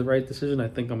it was the right decision. I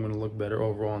think I'm gonna look better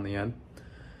overall in the end.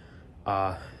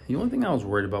 The only thing I was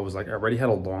worried about was, like, I already had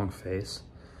a long face,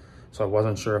 so I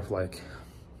wasn't sure if, like,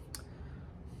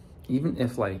 even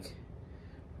if, like,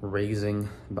 raising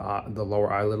the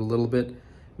lower eyelid a little bit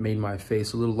made my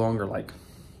face a little longer. Like,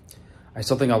 I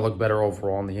still think I'll look better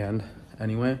overall in the end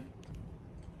anyway.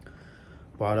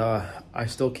 But I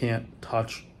still can't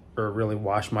touch or really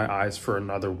wash my eyes for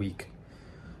another week.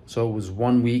 So it was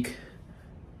 1 week,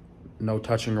 no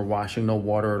touching or washing, no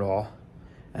water at all.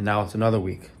 And now it's another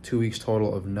week, 2 weeks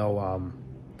total of no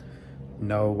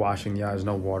washing the eyes,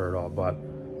 no water at all. But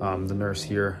the nurse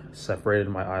here separated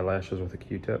my eyelashes with a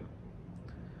Q-tip.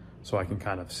 So I can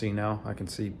kind of see now. I can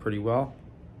see pretty well.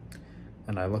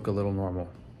 And I look a little normal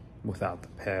without the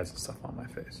pads and stuff on my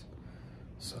face.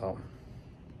 So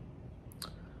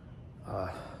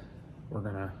we're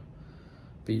gonna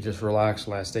be just relaxed.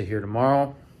 Last day here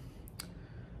tomorrow.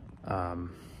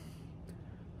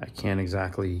 I can't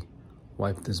exactly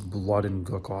wipe this blood and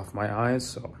gook off my eyes,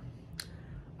 so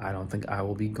I don't think I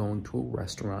will be going to a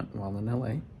restaurant while in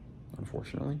LA,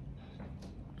 unfortunately.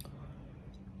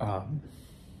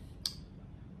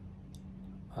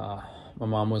 My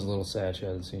mom was a little sad. She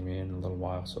hasn't seen me in a little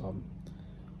while, so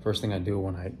first thing I do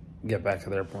when I get back to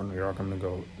the airport in New York, I'm gonna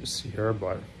go see her,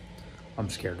 but I'm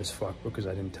scared as fuck because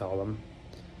I didn't tell them.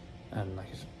 And like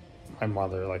my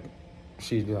mother, like,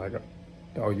 she'd be like,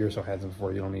 oh, you're so handsome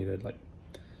before, you don't need it. Like,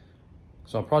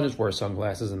 so I'll probably just wear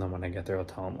sunglasses, and then when I get there, I'll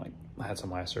tell them like I had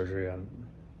some eye surgery and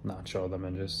not show them,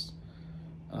 and just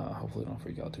hopefully don't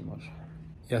freak out too much.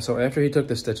 Yeah, so after he took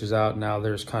the stitches out, now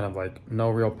there's kind of like no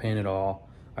real pain at all.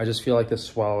 I just feel like the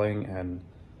swelling and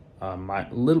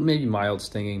maybe mild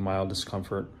stinging, mild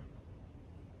discomfort.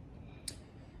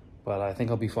 But I think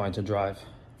I'll be fine to drive.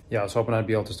 Yeah, I was hoping I'd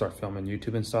be able to start filming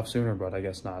YouTube and stuff sooner, but I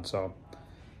guess not. So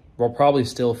we'll probably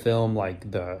still film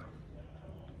like the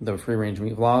free range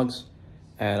meat vlogs,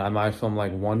 and I might film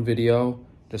like one video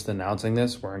just announcing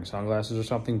this, wearing sunglasses or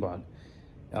something. But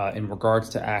in regards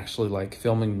to actually like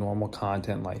filming normal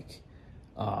content, like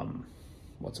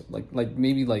like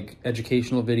maybe like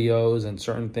educational videos and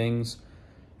certain things,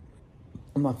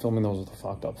 I'm not filming those with a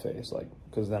fucked up face, like,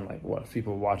 because then like what if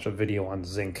people watch a video on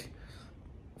zinc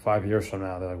 5 years from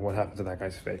now, they're like, what happened to that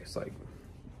guy's face? Like,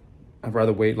 I'd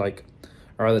rather wait, like,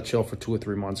 I'd rather chill for 2 or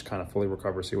 3 months, kind of fully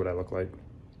recover, see what I look like.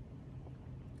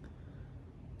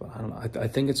 But I don't know, I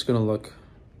think it's gonna look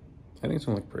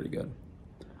pretty good.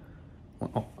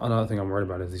 Well, another thing I'm worried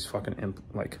about is these fucking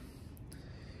like,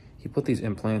 he put these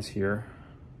implants here,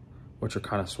 which are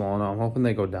kind of swollen. I'm hoping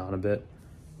they go down a bit.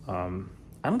 I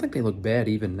don't think they look bad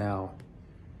even now.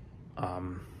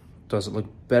 Does it look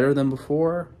better than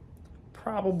before?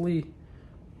 Probably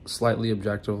slightly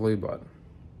objectively, but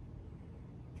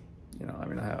you know, I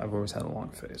mean, I've always had a long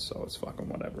face, so it's fucking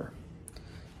whatever.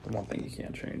 The one thing you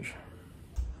can't change.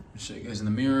 Let me show you guys in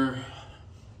the mirror.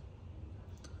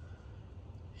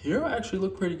 Here I actually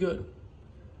look pretty good.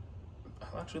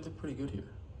 I actually look pretty good here.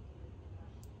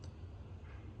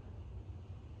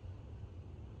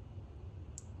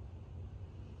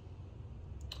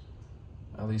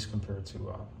 At least compared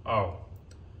to, oh,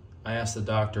 I asked the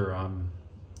doctor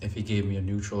if he gave me a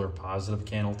neutral or positive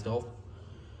canal tilt.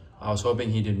 I was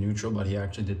hoping he did neutral, but he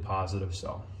actually did positive,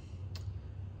 so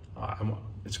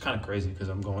it's kind of crazy because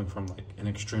I'm going from like an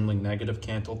extremely negative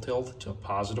cantal tilt to a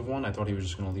positive one. I thought he was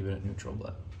just gonna leave it at neutral,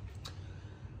 but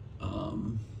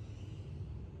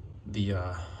the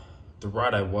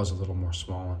right eye was a little more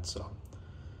swollen, so,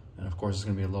 and of course it's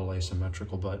gonna be a little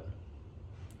asymmetrical, but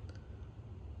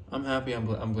I'm happy. I'm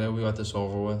glad we got this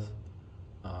over with.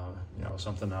 You know,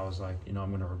 something I was like, you know,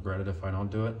 I'm gonna regret it if I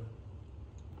don't do it.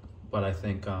 But I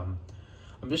think I'm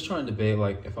just trying to debate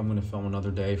like if I'm gonna film another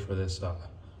day for this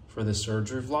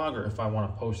surgery vlog, or if I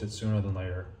want to post it sooner than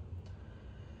later.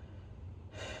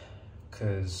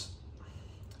 Because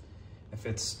if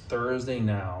it's Thursday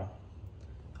now,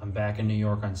 I'm back in New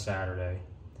York on Saturday.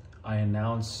 I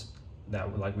announced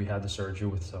that like we had the surgery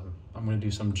with some, I'm gonna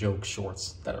do some joke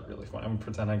shorts that are really fun. I'm gonna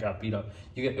pretend I got beat up.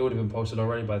 It would have been posted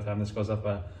already by the time this goes up,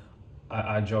 but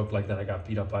I joked like that I got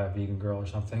beat up by a vegan girl or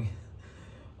something.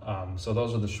 So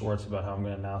those are the shorts about how I'm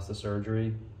gonna announce the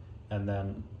surgery. And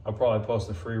then I'll probably post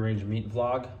the free range meat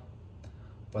vlog.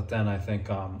 But then I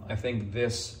think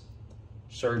this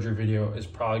surgery video is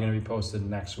probably gonna be posted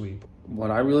next week. What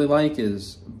I really like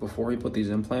is before he put these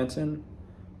implants in,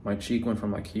 my cheek went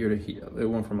from like here to here. It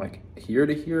went from like here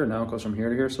to here, and now it goes from here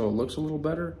to here, so it looks a little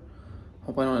better.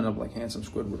 Hope I don't end up like Handsome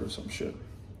Squidward or some shit.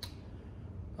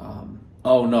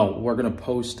 Oh no, we're gonna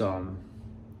post,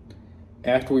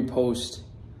 after we post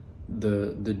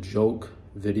the joke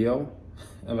video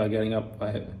about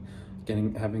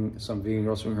having some vegan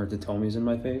girl swing her Tatomis in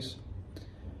my face,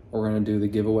 we're gonna do the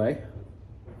giveaway,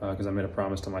 because I made a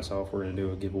promise to myself we're gonna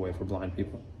do a giveaway for blind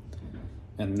people,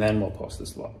 and then we'll post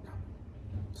this vlog.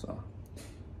 So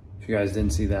if you guys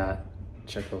didn't see that,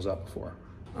 check those out before.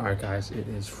 All right guys, it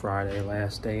is Friday,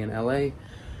 last day in LA.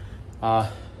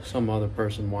 Some other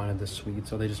person wanted the suite,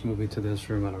 so they just moved me to this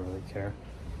room. I don't really care.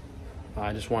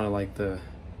 I just wanted like the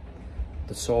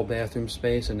sole bathroom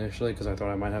space initially because I thought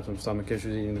I might have some stomach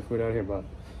issues eating the food out here, but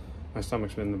my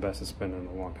stomach's been the best it's been in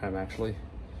a long time actually.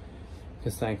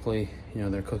 Because thankfully, you know,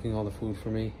 they're cooking all the food for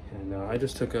me, and I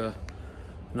just took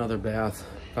another bath,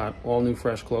 got all new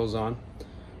fresh clothes on,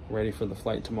 ready for the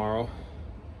flight tomorrow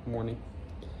morning.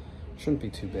 Shouldn't be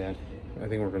too bad. I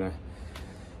think we're gonna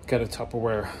get a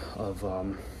Tupperware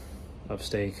of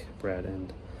steak, bread,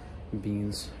 and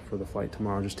beans for the flight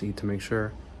tomorrow just to eat to make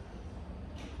sure.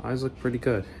 Eyes look pretty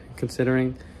good.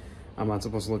 Considering I'm not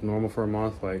supposed to look normal for a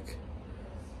month, like,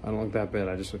 I don't look that bad.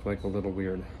 I just look like a little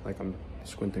weird, like I'm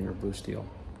squinting or blue steel.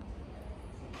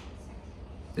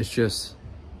 It's just,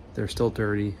 they're still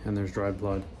dirty and there's dry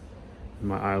blood. And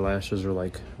my eyelashes are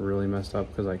like really messed up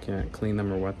because I can't clean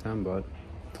them or wet them, but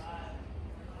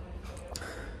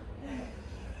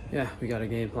yeah, we got a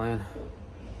game plan.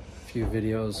 A few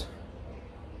videos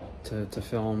to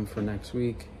film for next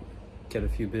week. Get a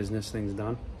few business things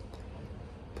done.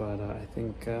 But I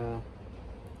think for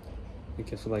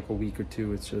like a week or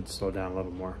two, it should slow down a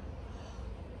little more.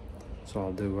 So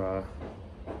I'll do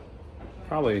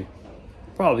probably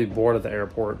bored at the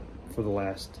airport for the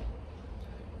last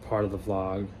part of the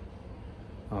vlog.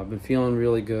 I've been feeling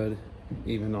really good,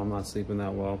 even though I'm not sleeping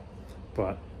that well.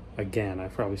 But again, I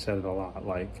probably said it a lot,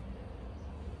 like,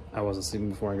 I wasn't sleeping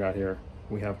before I got here.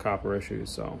 We have copper issues,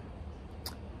 so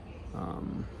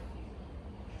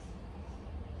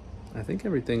I think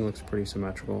everything looks pretty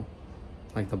symmetrical.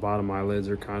 Like the bottom eyelids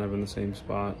are kind of in the same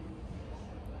spot.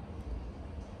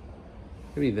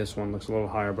 Maybe this one looks a little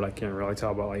higher, but I can't really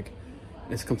tell. But like,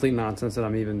 it's complete nonsense that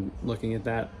I'm even looking at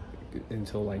that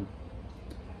until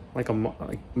like a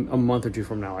month or two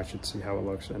from now. I should see how it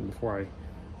looks, and before I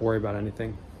worry about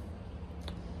anything.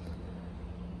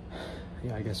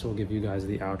 Yeah, I guess we'll give you guys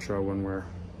the outro when we're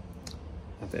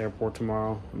at the airport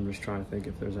tomorrow. I'm just trying to think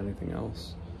if there's anything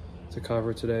else to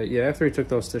cover today. Yeah, after he took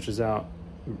those stitches out,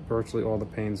 virtually all the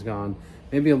pain's gone.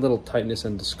 Maybe a little tightness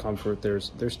and discomfort.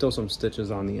 There's still some stitches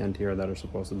on the end here that are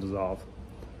supposed to dissolve.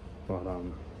 But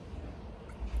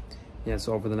yeah,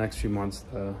 so over the next few months,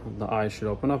 the eyes should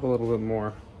open up a little bit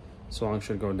more. Swelling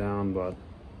should go down, but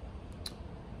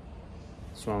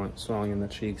swelling in the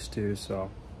cheeks too, so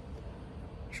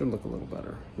should look a little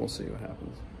better. We'll see what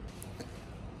happens.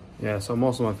 Yeah, so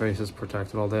most of my face is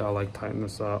protected all day. I like tighten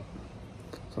this up.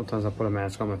 Sometimes I put a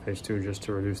mask on my face too, just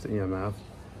to reduce the EMF.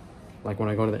 Like when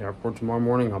I go to the airport tomorrow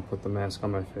morning, I'll put the mask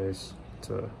on my face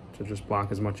to just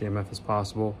block as much EMF as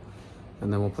possible,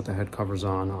 and then we'll put the head covers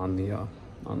on the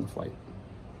flight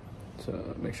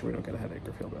to make sure we don't get a headache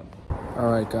or feel bad.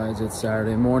 All right, guys, it's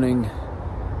Saturday morning.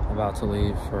 About to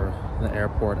leave for the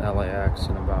airport, LAX,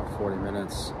 in about 40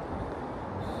 minutes.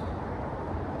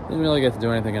 Didn't really get to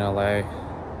do anything in LA.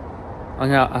 I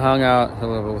hung out a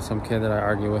little bit with some kid that I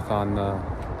argue with on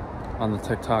the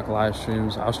TikTok live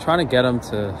streams. I was trying to get him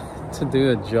to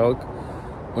do a joke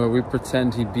where we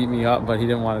pretend he beat me up, but he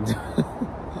didn't want to do it.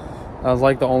 That was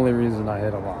like the only reason I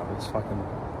hit him up. It's fucking,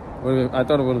 I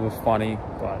thought it would have been funny,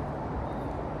 but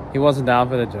he wasn't down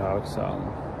for the joke, so.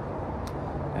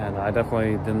 And I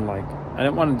definitely didn't I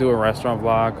didn't want to do a restaurant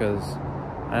vlog because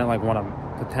I didn't want to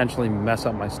potentially mess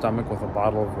up my stomach with a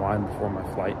bottle of wine before my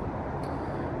flight.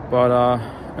 But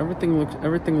everything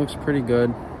looks pretty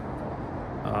good.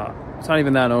 It's not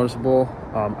even that noticeable.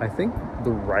 I think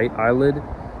the right eyelid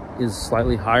is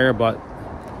slightly higher, but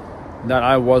that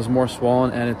eye was more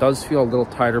swollen, and it does feel a little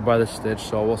tighter by the stitch.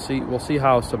 So we'll see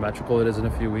how symmetrical it is in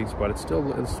a few weeks, but it still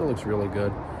looks really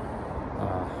good.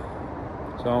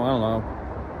 So I don't know.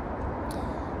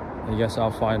 I guess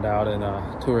I'll find out in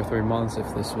 2 or 3 months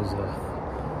if this was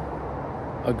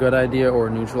a good idea or a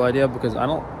neutral idea, because I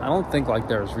don't think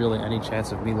there's really any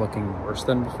chance of me looking worse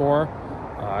than before.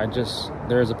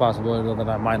 There is a possibility that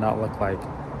I might not look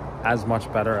as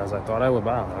much better as I thought I would,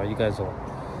 but I don't know. You guys will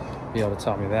be able to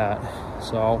tell me that.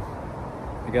 So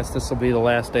I guess this will be the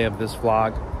last day of this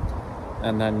vlog,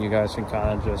 and then you guys can kind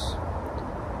of just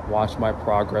watch my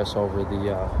progress over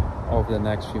the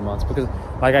next few months, because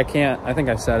I think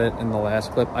I said it in the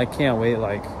last clip, I can't wait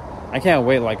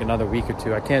another week or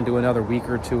two. I can't do another week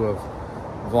or two of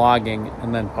vlogging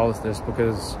and then post this,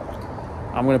 because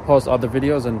I'm going to post other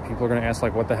videos and people are going to ask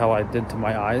what the hell I did to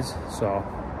my eyes. So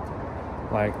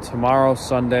tomorrow,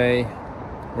 Sunday,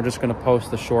 we're just going to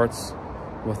post the shorts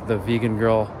with the vegan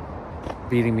girl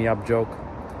beating me up joke.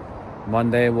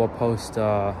 Monday, we'll post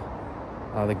the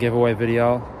giveaway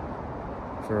video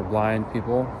for blind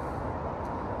people.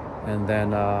 And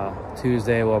then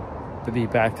Tuesday, we'll be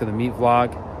back to the meat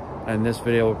vlog. And this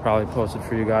video will probably post it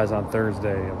for you guys on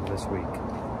Thursday of this week.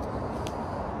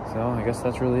 So I guess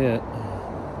that's really it.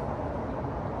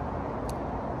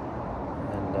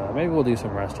 And maybe we'll do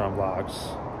some restaurant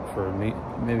vlogs for me.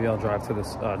 Maybe I'll drive to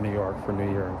this New York for New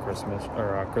Year and Christmas,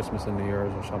 or Christmas and New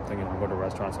Year's or something, and go to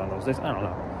restaurants on those days. I don't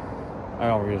know. I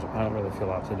don't really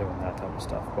feel up to doing that type of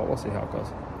stuff, but we'll see how it goes.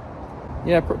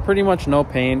 Yeah, pretty much no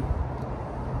pain.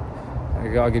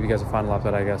 I'll give you guys a final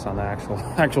update, I guess, on the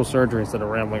actual surgery instead of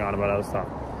rambling on about other stuff.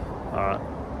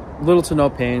 Little to no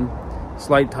pain,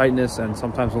 slight tightness, and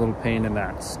sometimes a little pain in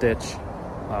that stitch.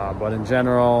 But in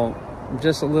general,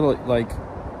 just a little, like,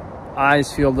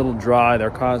 eyes feel a little dry. They're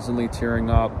constantly tearing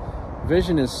up.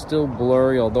 Vision is still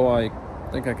blurry, although I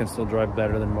think I can still drive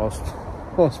better than most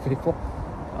people.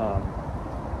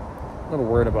 A little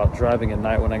worried about driving at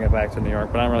night when I get back to New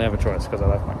York, but I don't really have a choice because I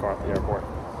left my car at the airport.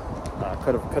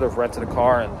 Could have rented a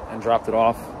car and dropped it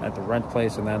off at the rent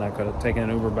place, and then I could have taken an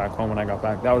Uber back home when I got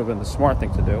back. That would have been the smart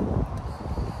thing to do.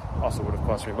 Also would have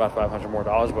cost me about $500 more,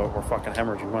 but we're fucking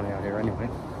hemorrhaging money out here anyway.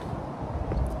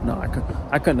 No,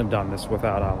 I couldn't have done this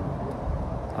without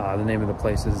the name of the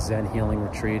place is Zen Healing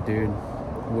Retreat, dude.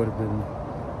 It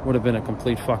would have been a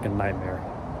complete fucking nightmare.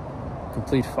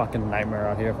 Complete fucking nightmare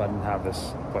out here if I didn't have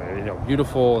this place. You know,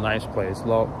 beautiful, nice place,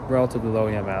 relatively low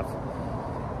EMF.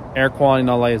 Air quality in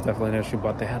LA is definitely an issue,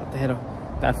 but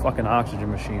that fucking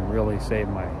oxygen machine really saved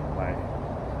me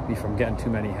from getting too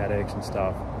many headaches and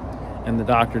stuff. And the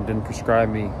doctor didn't prescribe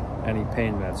me any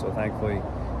pain meds, so thankfully,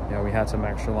 you know, we had some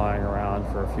extra lying around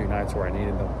for a few nights where I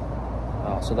needed them.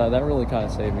 So that really kind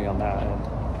of saved me on that end.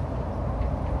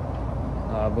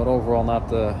 But overall, not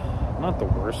the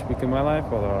worst week in my life,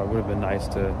 although it would have been nice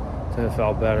to have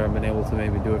felt better and been able to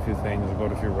maybe do a few things and go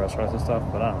to a few restaurants and stuff.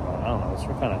 But I don't know. It's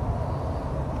kind of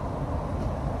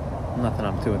nothing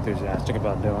I'm too enthusiastic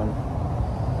about doing.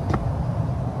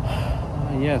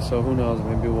 Yeah, so who knows?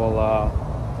 Maybe we'll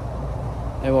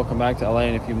come back to LA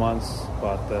in a few months.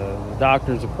 But the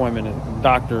doctor's appointment and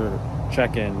doctor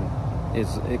check-in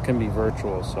it can be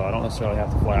virtual, so I don't necessarily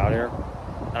have to fly out here.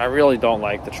 And I really don't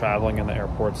like the traveling and the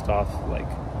airport stuff. Like,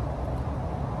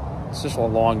 it's just a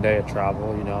long day of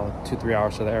travel, you know, 2-3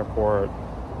 hours to the airport,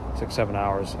 6-7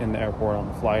 hours in the airport on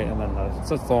the flight, and then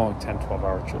it's a long 10-12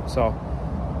 hour trip. So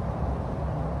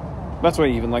that's why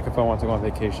even like if I want to go on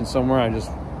vacation somewhere, I just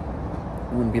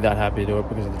wouldn't be that happy to do it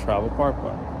because of the travel part.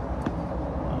 But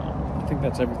I think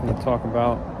that's everything to talk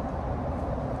about.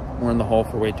 We're in the hole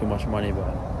for way too much money,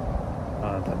 but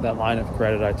that line of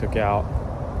credit I took out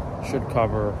should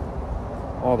cover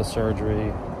all the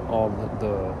surgery, all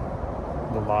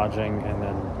the lodging, and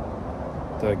then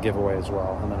the giveaway as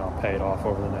well, and then I'll pay it off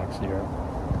over the next year.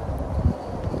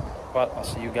 But I'll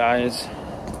see you guys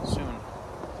soon.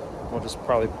 We'll just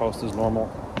probably post as normal,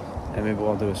 and maybe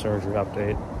we'll do a surgery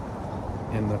update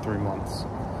in the 3 months.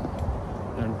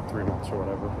 In 3 months or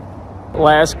whatever.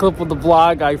 Last clip of the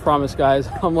vlog, I promise, guys.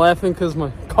 I'm laughing because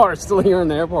my car is still here in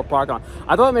the airport parked on.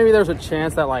 I thought maybe there's a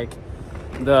chance that like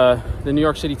the New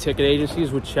York City ticket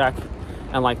agencies would check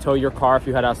and like tow your car if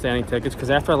you had outstanding tickets, because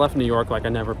after I left New York, like I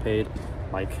never paid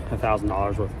like $1,000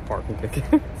 worth of parking tickets.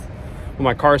 Well,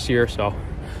 my car's here, so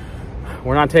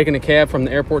we're not taking a cab from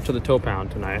the airport to the tow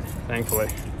pound tonight, thankfully.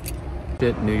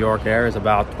 New York air is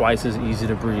about twice as easy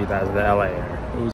to breathe as the LA air.